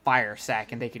have a fire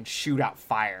sack and they can shoot out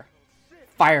fire.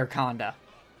 Fireconda.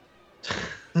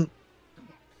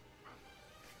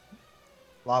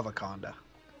 Lavaconda.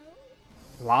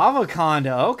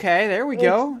 Lavaconda. Okay, there we Well,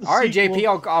 go. it's the All right, sequel.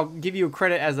 JP, I'll give you a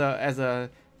credit as a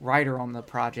writer on the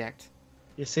project.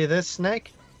 You see this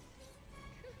snake?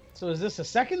 So is this a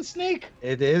second snake?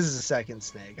 It is a second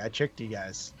snake. I tricked you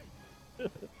guys.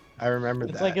 I remember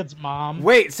It's that. like its mom.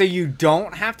 Wait, so you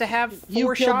don't have to have You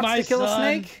 4 killed shots my to kill a son.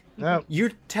 snake? No,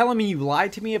 You're telling me you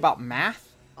lied to me about math?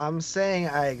 I'm saying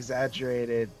I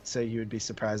exaggerated so you would be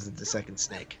surprised at the second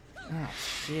snake. Oh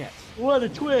shit. What a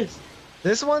twist.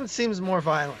 This one seems more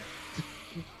violent.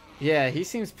 Yeah, he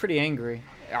seems pretty angry.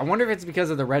 I wonder if it's because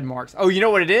of the red marks. Oh, you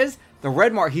know what it is? The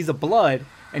red mark, he's a blood,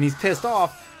 and he's pissed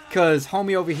off because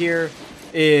homie over here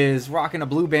is rocking a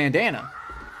blue bandana.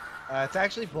 It's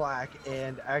actually black,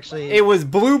 and actually... It was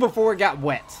blue before it got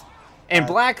wet. And Uh,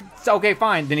 black, okay,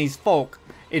 fine, then he's folk.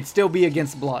 It'd still be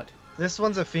against blood. This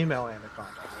one's a female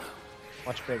anaconda.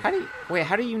 Much bigger.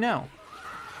 How do you know?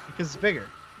 Because it's bigger.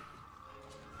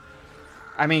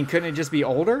 I mean, couldn't it just be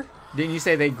older? Didn't you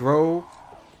say they grow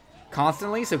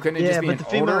constantly? So couldn't it Yeah, just be but an the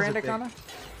older females are big. anaconda?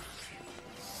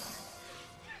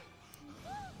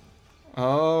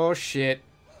 Oh shit.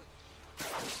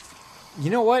 You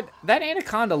know what? That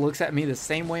anaconda looks at me the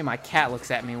same way my cat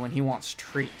looks at me when he wants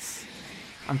treats.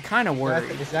 I'm kind of worried.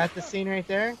 Is that the scene right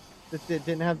there? That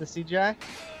didn't have the CGI?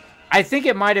 I think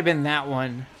it might have been that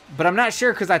one, but I'm not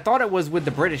sure because I thought it was with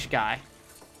the British guy.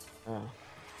 Oh.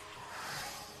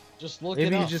 Just look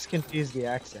Maybe it you up. just confused the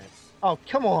accent. Oh,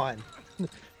 come on.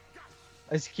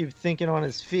 I just keep thinking on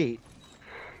his feet.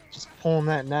 Just pulling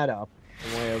that net up.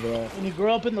 and way over there. When you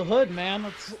grow up in the hood, man,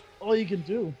 that's all you can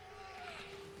do.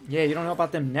 Yeah, you don't know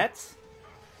about them nets?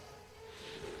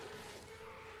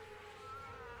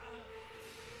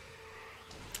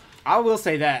 I will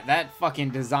say that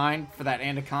fucking design for that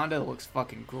anaconda looks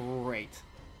fucking great.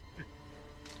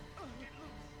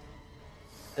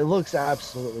 It looks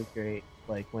absolutely great,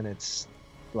 like when it's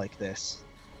like this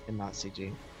and not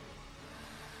CG.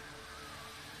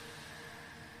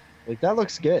 Like that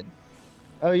looks good.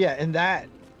 Oh yeah, and that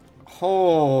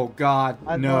Oh god,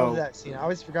 I no. love that scene. I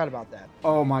always forgot about that.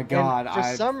 Oh my god, And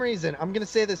for some reason, I'm gonna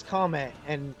say this comment,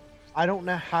 and I don't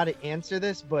know how to answer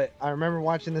this, but I remember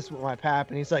watching this with my pap,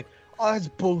 and he's like, "Oh, that's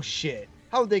bullshit.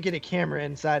 How would they get a camera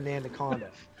inside an anaconda?"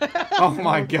 Oh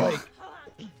my I was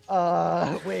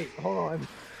god. like, wait, hold on,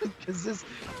 because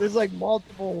there's like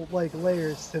multiple like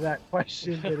layers to that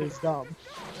question that is dumb.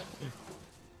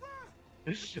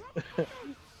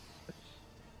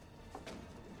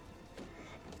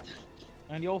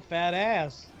 And your fat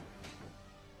ass.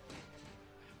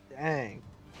 Dang.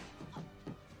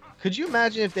 Could you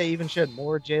imagine if they even showed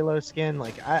more J-Lo skin?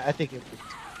 Like, I think it would be too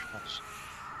much.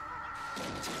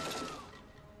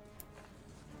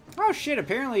 Oh shit,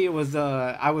 apparently it was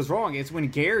I was wrong. It's when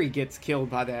Gary gets killed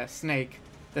by the snake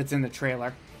that's in the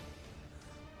trailer.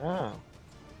 Oh.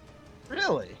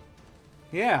 Really?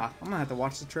 Yeah, I'm gonna have to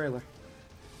watch the trailer.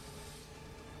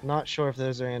 Not sure if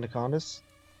those are anacondas.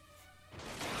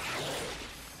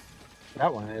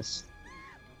 That one is.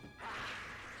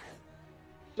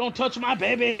 Don't touch my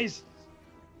babies.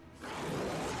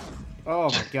 Oh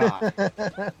my god.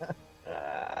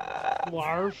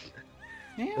 Larf.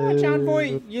 Yeah, John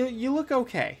Boy, you look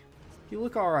okay. You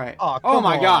look alright. Oh, Oh come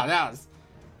my on. god,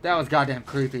 that was goddamn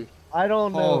creepy. I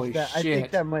don't know Holy if that. I shit.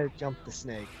 think that might have jumped the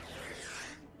snake.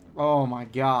 Oh my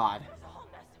god.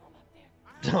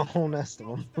 There's a whole nest of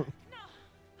them up there. The whole nest of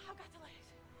them. No, I've got to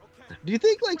leave. Okay. Do you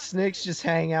think like snakes just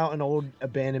hang out in old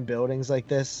abandoned buildings like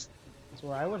this? That's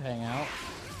where I would hang out.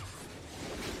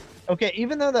 Okay,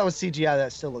 even though that was CGI,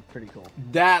 that still looked pretty cool.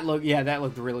 That looked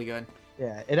really good.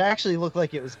 Yeah, it actually looked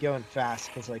like it was going fast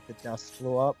because like the dust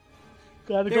flew up.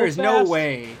 Gotta There is no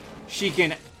way she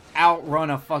can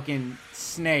outrun a fucking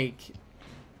snake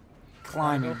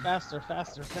climbing. Go faster,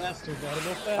 faster, faster. Gotta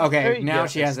go faster. There Okay, you now go,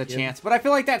 she has a Ice Cube. chance. But I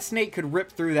feel like that snake could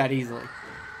rip through that easily.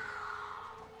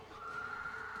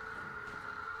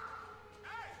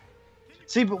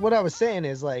 See, but what I was saying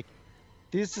is like,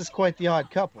 this is quite the odd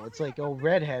couple. It's like old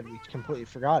redhead we completely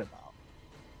forgot about,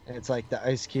 and it's like the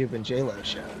Ice Cube and J Lo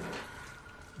show.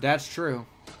 That's true.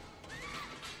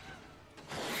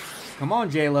 Come on,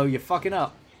 J-Lo, you fucking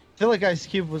up. I feel like Ice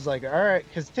Cube was like, all right,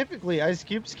 because typically Ice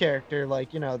Cube's character,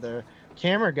 like, you know, the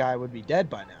camera guy would be dead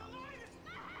by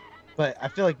now. But I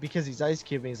feel like because he's Ice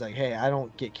Cube, he's like, hey, I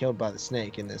don't get killed by the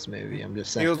snake in this movie. I'm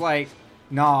just saying. He was like,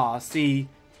 nah, see,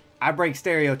 I break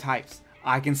stereotypes.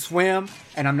 I can swim,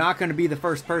 and I'm not going to be the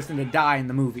first person to die in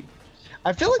the movie.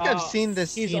 I feel like I've seen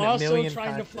this He's scene a also million trying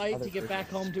to times with fight other to get back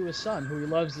versions. home to his son, who he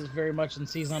loves as very much and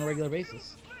sees on a regular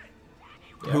basis.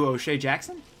 Who, O'Shea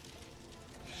Jackson?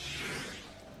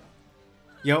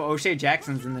 Yo, O'Shea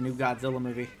Jackson's in the new Godzilla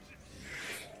movie.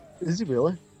 Is he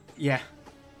really? Yeah.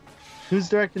 Who's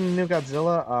directing the new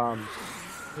Godzilla?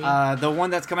 The one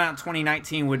that's coming out in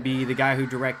 2019 would be the guy who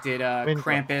directed Wingard.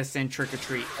 Krampus and Trick or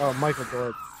Treat. Oh, Michael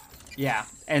Dorn. Yeah.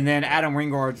 And then Adam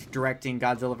Wingard's directing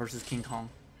Godzilla vs. King Kong.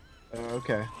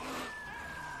 Okay.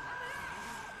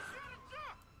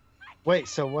 Wait,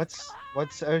 so what's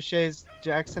O'Shea's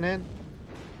Jackson in?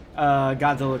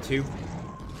 Godzilla 2.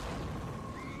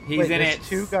 He's Wait, in there's it.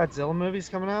 2 Godzilla movies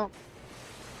coming out?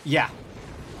 Yeah.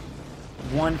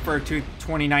 One for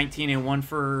 2019 and one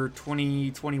for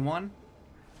 2021.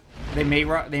 They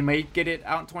may get it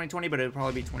out in 2020, but it'll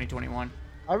probably be 2021.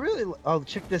 I really... Oh,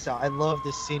 check this out. I love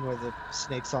this scene where the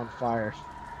snake's on fire.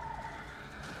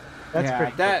 That's yeah,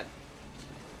 pretty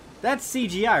that's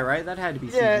CGI, right? That had to be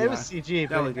cool. CGI. Yeah, it was CG,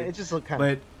 That but looked good. it just looked kind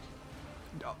of...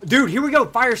 But dude, here we go,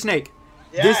 Fire Snake.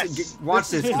 Yes! Watch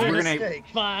this. Is We're Fire gonna. Snake.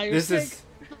 Fire This snake, is.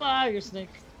 fire snake.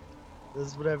 This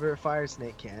is whatever a fire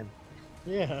snake can.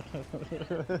 Yeah.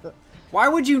 Why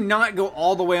would you not go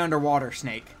all the way underwater,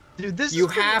 Snake? Dude, this You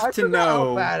is pretty- have I to forgot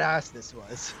know- how badass this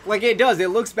was. Like it does. It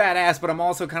looks badass, but I'm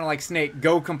also kind of like Snake.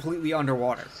 Go completely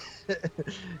underwater.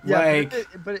 Yeah, Like-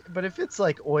 but if it's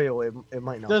like oil, it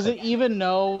might not. Does it pick even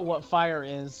know what fire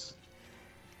is?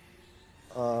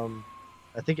 up.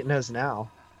 I think it knows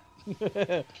now.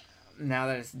 Now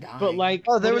that it's dying. But like,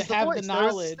 Oh, there would was it the have voice. the There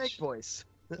was the knowledge. snake voice.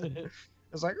 It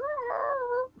was like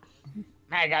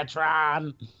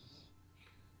Megatron.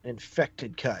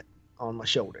 infected cut on my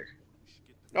shoulder.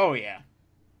 Oh yeah.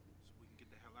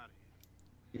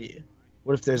 Yeah.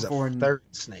 What if there's Before- a third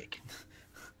snake?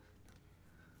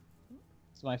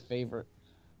 It's my favorite.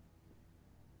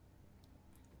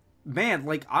 Man,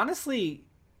 like honestly,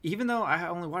 even though I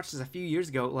only watched this a few years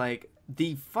ago, like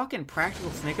the fucking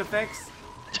practical snake effects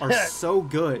are so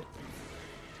good.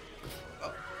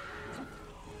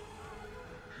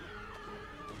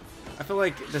 I feel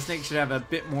like the snake should have a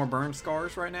bit more burn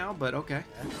scars right now, but okay.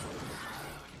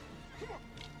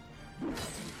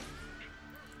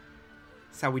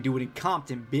 That's how we do it in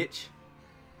Compton, bitch.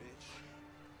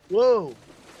 Whoa!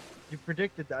 You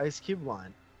predicted the Ice Cube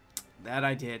line. That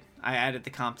I did. I added the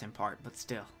Compton part, but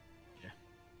still. Yeah.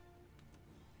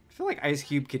 I feel like Ice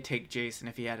Cube could take Jason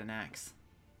if he had an axe.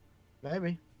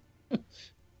 Maybe.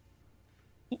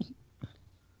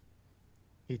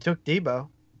 He took Debo.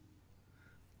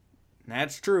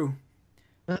 That's true.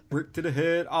 Brick to the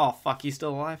head. Oh, fuck, he's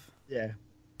still alive? Yeah.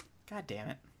 God damn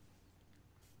it.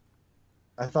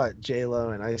 I thought J-Lo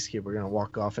and Ice Cube were gonna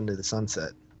walk off into the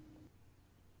sunset.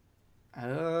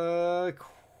 I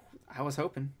was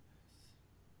hoping.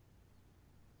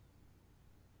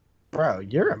 Bro,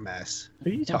 you're a mess. Who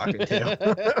are you talking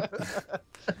to?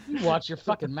 You watch your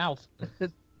fucking mouth.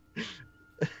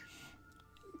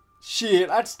 Shit,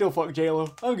 I'd still fuck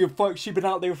J-Lo. I don't give a fuck. She's been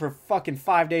out there for fucking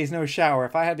 5 days, no shower.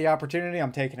 If I had the opportunity,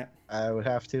 I'm taking it. I would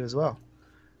have to as well.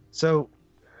 So,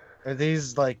 are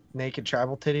these like naked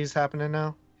tribal titties happening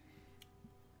now?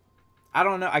 I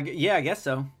don't know. I guess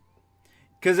so.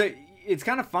 Because it's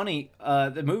kind of funny.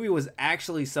 The movie was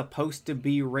actually supposed to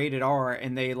be rated R,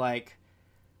 and they like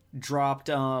dropped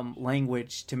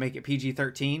language to make it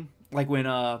PG-13. Like when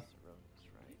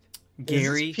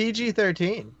Gary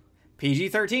PG-13.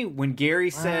 PG-13 when Gary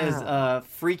says Wow.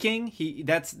 freaking,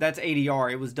 that's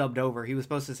ADR. It was dubbed over. He was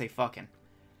supposed to say fucking.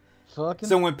 Fucking.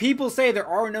 So when people say there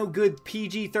are no good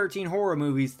PG-13 horror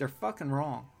movies, they're fucking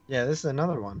wrong. Yeah, this is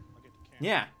another one.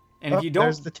 Yeah. And Oh, if you don't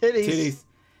there's the titties.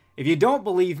 If you don't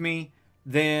believe me,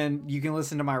 then you can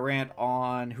listen to my rant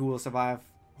on Who Will Survive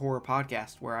Horror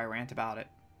Podcast, where I rant about it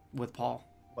with Paul.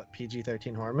 What,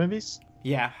 PG-13 horror movies?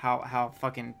 Yeah, how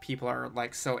fucking people are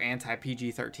like so anti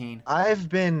PG-13. I've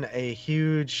been a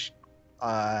huge,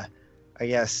 I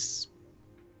guess,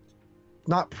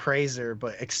 not praiser,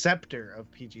 but acceptor of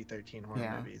PG-13 horror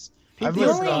Yeah. movies. The I've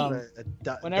listed only- off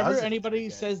a Whenever dozen anybody today.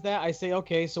 says that, I say,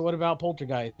 okay, so what about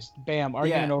Poltergeist? Bam,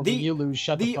 argument over. You lose.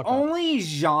 Shut the The fuck up. only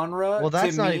genre Well,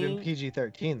 that's to not me, even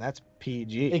PG-13. That's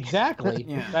PG. Exactly.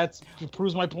 Yeah. That's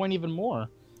proves my point even more.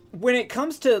 when it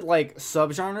comes to like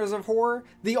subgenres of horror,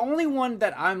 the only one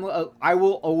that I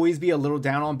will always be a little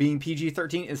down on being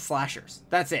PG-13 is slashers.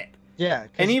 That's it. Yeah. 'cause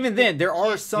And even then, there are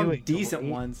can't some do it decent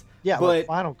gory. ones. Yeah, but like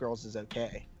Final Girls is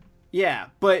okay. yeah,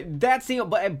 but that's the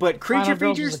but creature Final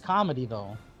Girls features is a comedy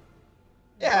though.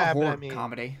 Yeah, a but horror I mean,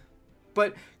 comedy.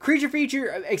 But creature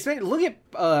feature, look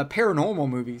at paranormal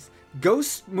movies.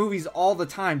 Ghost movies all the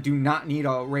time do not need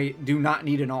do not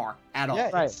need an R at all. Yeah.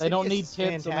 Right. They don't need Insidious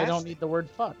tits is and they don't fantastic. need the word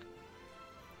fuck.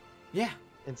 Yeah,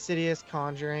 Insidious,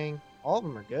 Conjuring, all of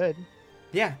them are good.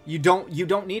 yeah. You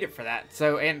don't need it for that.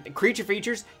 So and creature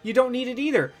features, you don't need it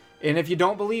either. And if you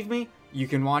don't believe me, you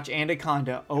can watch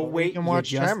Anaconda. Oh Or wait, you can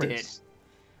watch you just Tremors. did.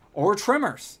 Or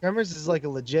Tremors. Tremors is like a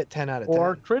legit 10 out of 10.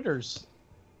 Or Critters.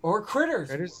 Or Critters.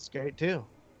 Critters is great too.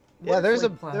 What Yeah, if there's a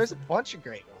Lake Placid- there's a bunch of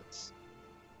great ones.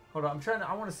 Hold on,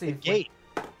 I want to see The if Gate,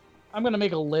 I'm gonna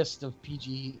make a list of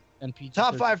PG and PG.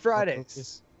 Top 5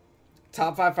 Fridays.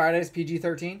 Top 5 Fridays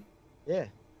PG-13. Yeah,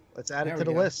 let's add There it to we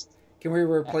the go. list. Can we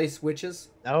replace witches?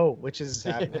 No, which is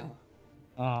happening.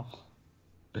 Oh,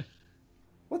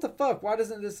 What the fuck? Why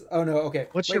doesn't this? Oh no. Okay.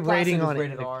 What's Lake your rating Placid is on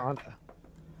rated R. Anaconda?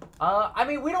 I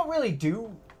mean, we don't really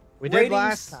do, We did ratings?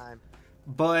 last time.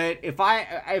 but if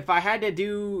I had to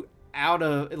do out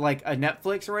of like a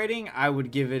Netflix rating, I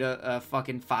would give it a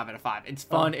fucking 5 out of 5. It's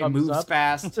fun. It thumbs moves up?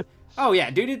 fast. Oh yeah,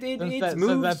 dude. It since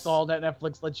moves. that's all that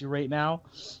Netflix lets you rate now.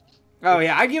 Oh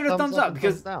yeah, I give it a thumbs up and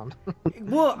because thumbs down.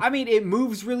 well, I mean, it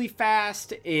moves really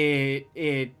fast.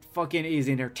 It fucking is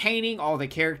entertaining. All the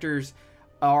characters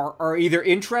are either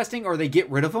interesting or they get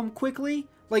rid of them quickly.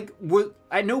 Like,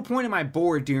 at no point am I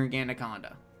bored during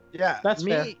Anaconda. Yeah, That's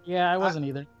me. fair. Yeah, I wasn't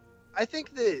either. I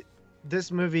think that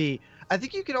this movie, I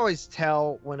think you can always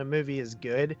tell when a movie is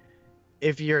good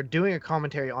if you're doing a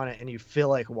commentary on it and you feel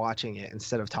like watching it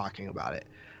instead of talking about it.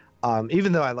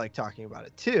 Even though I like talking about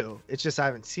it too, it's just I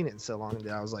haven't seen it in so long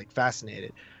that I was like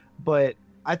fascinated. But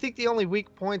I think the only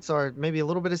weak points are maybe a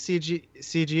little bit of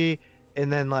CG,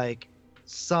 and then like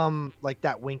some like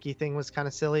that Winky thing was kind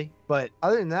of silly. But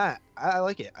other than that, I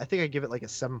like it. I think I give it like a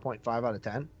 7.5 out of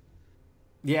 10.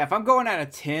 Yeah, if I'm going out of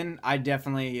 10, I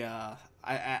definitely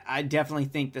I definitely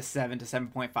think the 7 to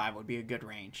 7.5 would be a good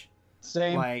range.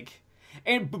 Same. Like,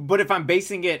 but if I'm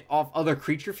basing it off other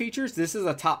creature features, this is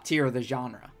a top tier of the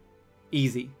genre.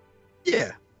 Easy.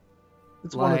 Yeah,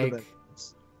 it's one of the Like, best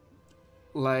ones.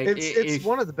 Like, It's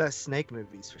one of the best Snake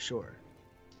movies for sure.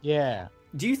 Yeah.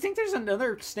 Do you think there's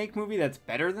another Snake movie that's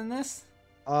better than this?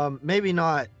 Maybe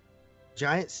not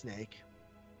giant snake,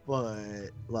 but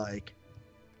like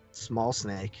small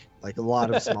snake, like a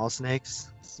lot of small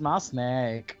snakes. Small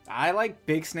snake. I like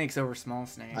big snakes over small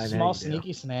snakes. I know Small you do.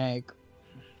 sneaky snake.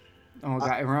 Oh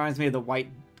god, it reminds me of the white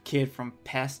kid from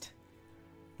Pest.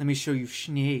 Let me show you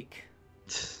Snake.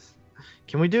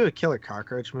 Can we do a killer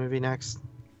cockroach movie next?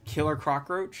 Killer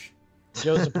Cockroach.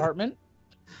 Joe's apartment.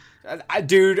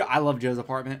 Dude, I love Joe's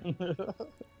Apartment. The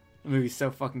movie's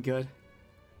so fucking good.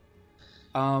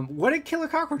 What Killer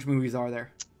Cockroach movies are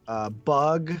there?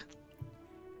 Bug,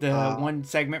 The one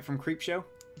segment from Creepshow.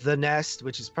 The Nest,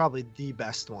 which is probably the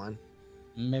best one,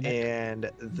 Mimic. and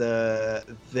the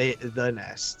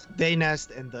Nest, They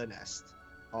Nest, and The Nest,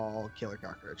 all killer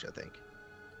cockroach, I think.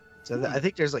 So I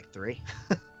think there's like 3.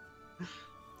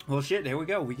 Well, shit, there we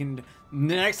go. We can. The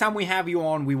next time we have you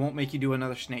on, we won't make you do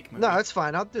another Snake movie. No, that's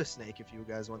fine. I'll do a snake if you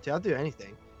guys want to. I'll do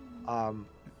anything.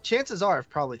 Chances are I've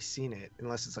probably seen it,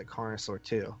 unless it's like Carnosaur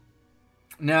 2.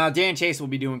 No, Dan Chase will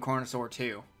be doing Carnosaur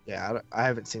 2. Yeah, I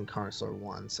haven't seen Carnosaur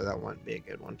 1, so that wouldn't be a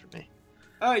good one for me.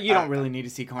 You don't really need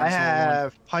to see Carnosaur I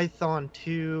have Python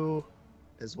 2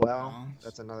 as well. Oh.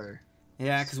 That's another. 1.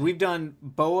 Yeah, because we've done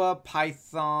Boa,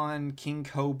 Python, King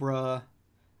Cobra.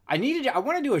 I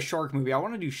want to do a shark movie. I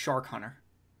want to do Shark Hunter.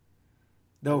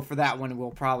 Though for that one, we'll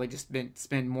probably just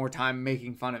spend more time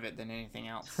making fun of it than anything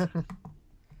else.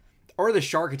 Or the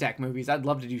Shark Attack movies. I'd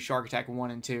love to do Shark Attack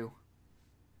 1 and 2.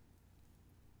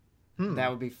 That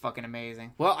would be fucking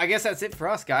amazing. Well, I guess that's it for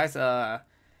us, guys.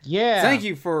 Yeah. Thank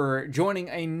you for joining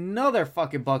another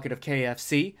fucking bucket of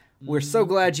KFC. We're so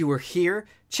glad you were here.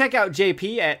 Check out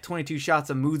JP at 22 Shots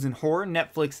of Moods and Horror,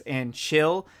 Netflix and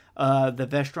Chill. the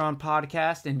Vestron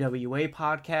podcast, NWA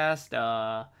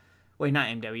podcast, wait, not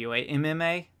MWA,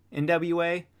 MMA,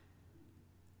 NWA.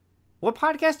 What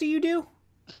podcast do you do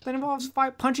that involves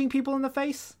punching people in the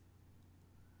face?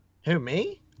 Who,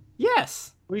 me?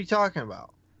 Yes. What are you talking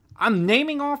about? I'm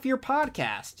naming off your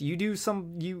podcast. You do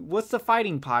what's the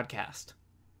fighting podcast?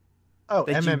 Oh,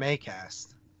 that you- MMA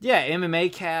cast. Yeah,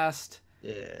 MMA cast.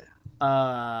 Yeah.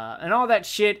 And all that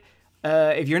shit.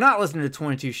 If you're not listening to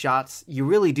 22 Shots, you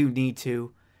really do need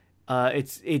to.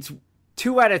 It's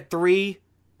 2 out of 3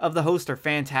 of the hosts are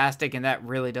fantastic, and that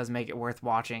really does make it worth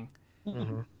watching.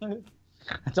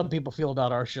 That's how people feel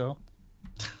about our show.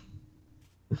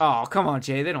 Oh, come on,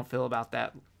 Jay. They don't feel about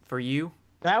that for you.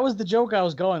 That was the joke I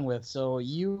was going with, so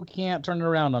you can't turn it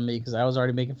around on me because I was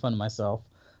already making fun of myself.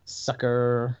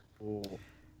 Sucker. Ooh.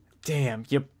 Damn,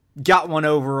 you got one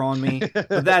over on me,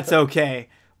 but that's okay.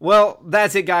 Well,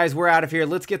 that's it, guys. We're out of here.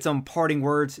 Let's get some parting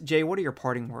words. Jay, what are your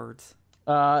parting words?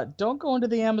 Don't go into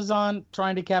the Amazon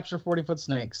trying to capture 40-foot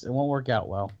snakes. It won't work out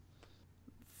well.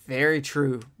 Very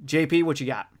true. JP, what you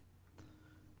got?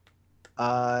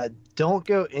 Don't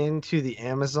go into the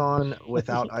Amazon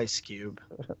without Ice Cube.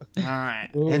 All right.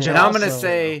 Ooh, And you I'm going to also-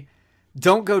 say,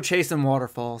 don't go chasing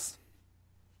waterfalls.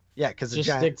 Yeah, because a Just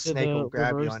stick giant to snake the will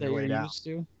grab you reverse on that your way you're down. used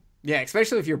to. Yeah,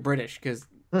 especially if you're British, because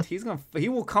he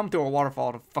will come to a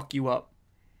waterfall to fuck you up.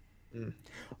 Mm.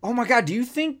 Oh my god, do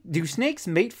snakes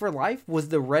mate for life? Was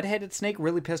the red-headed snake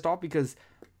really pissed off because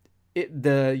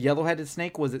the yellow-headed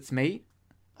snake was its mate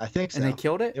I think so. and they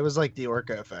killed it? It was like the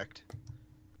Orca effect.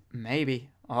 Maybe.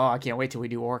 Oh, I can't wait till we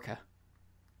do Orca.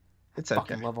 It's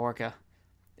Fucking okay. love Orca.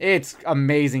 It's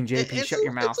amazing, JP. It's Shut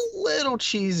your mouth. It's a little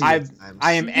cheesy. I at times.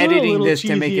 am You're a editing little this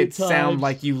to make cheesy it at sound times.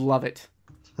 like you love it.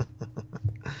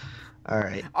 All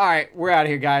right. All right, we're out of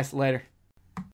here, guys. Later.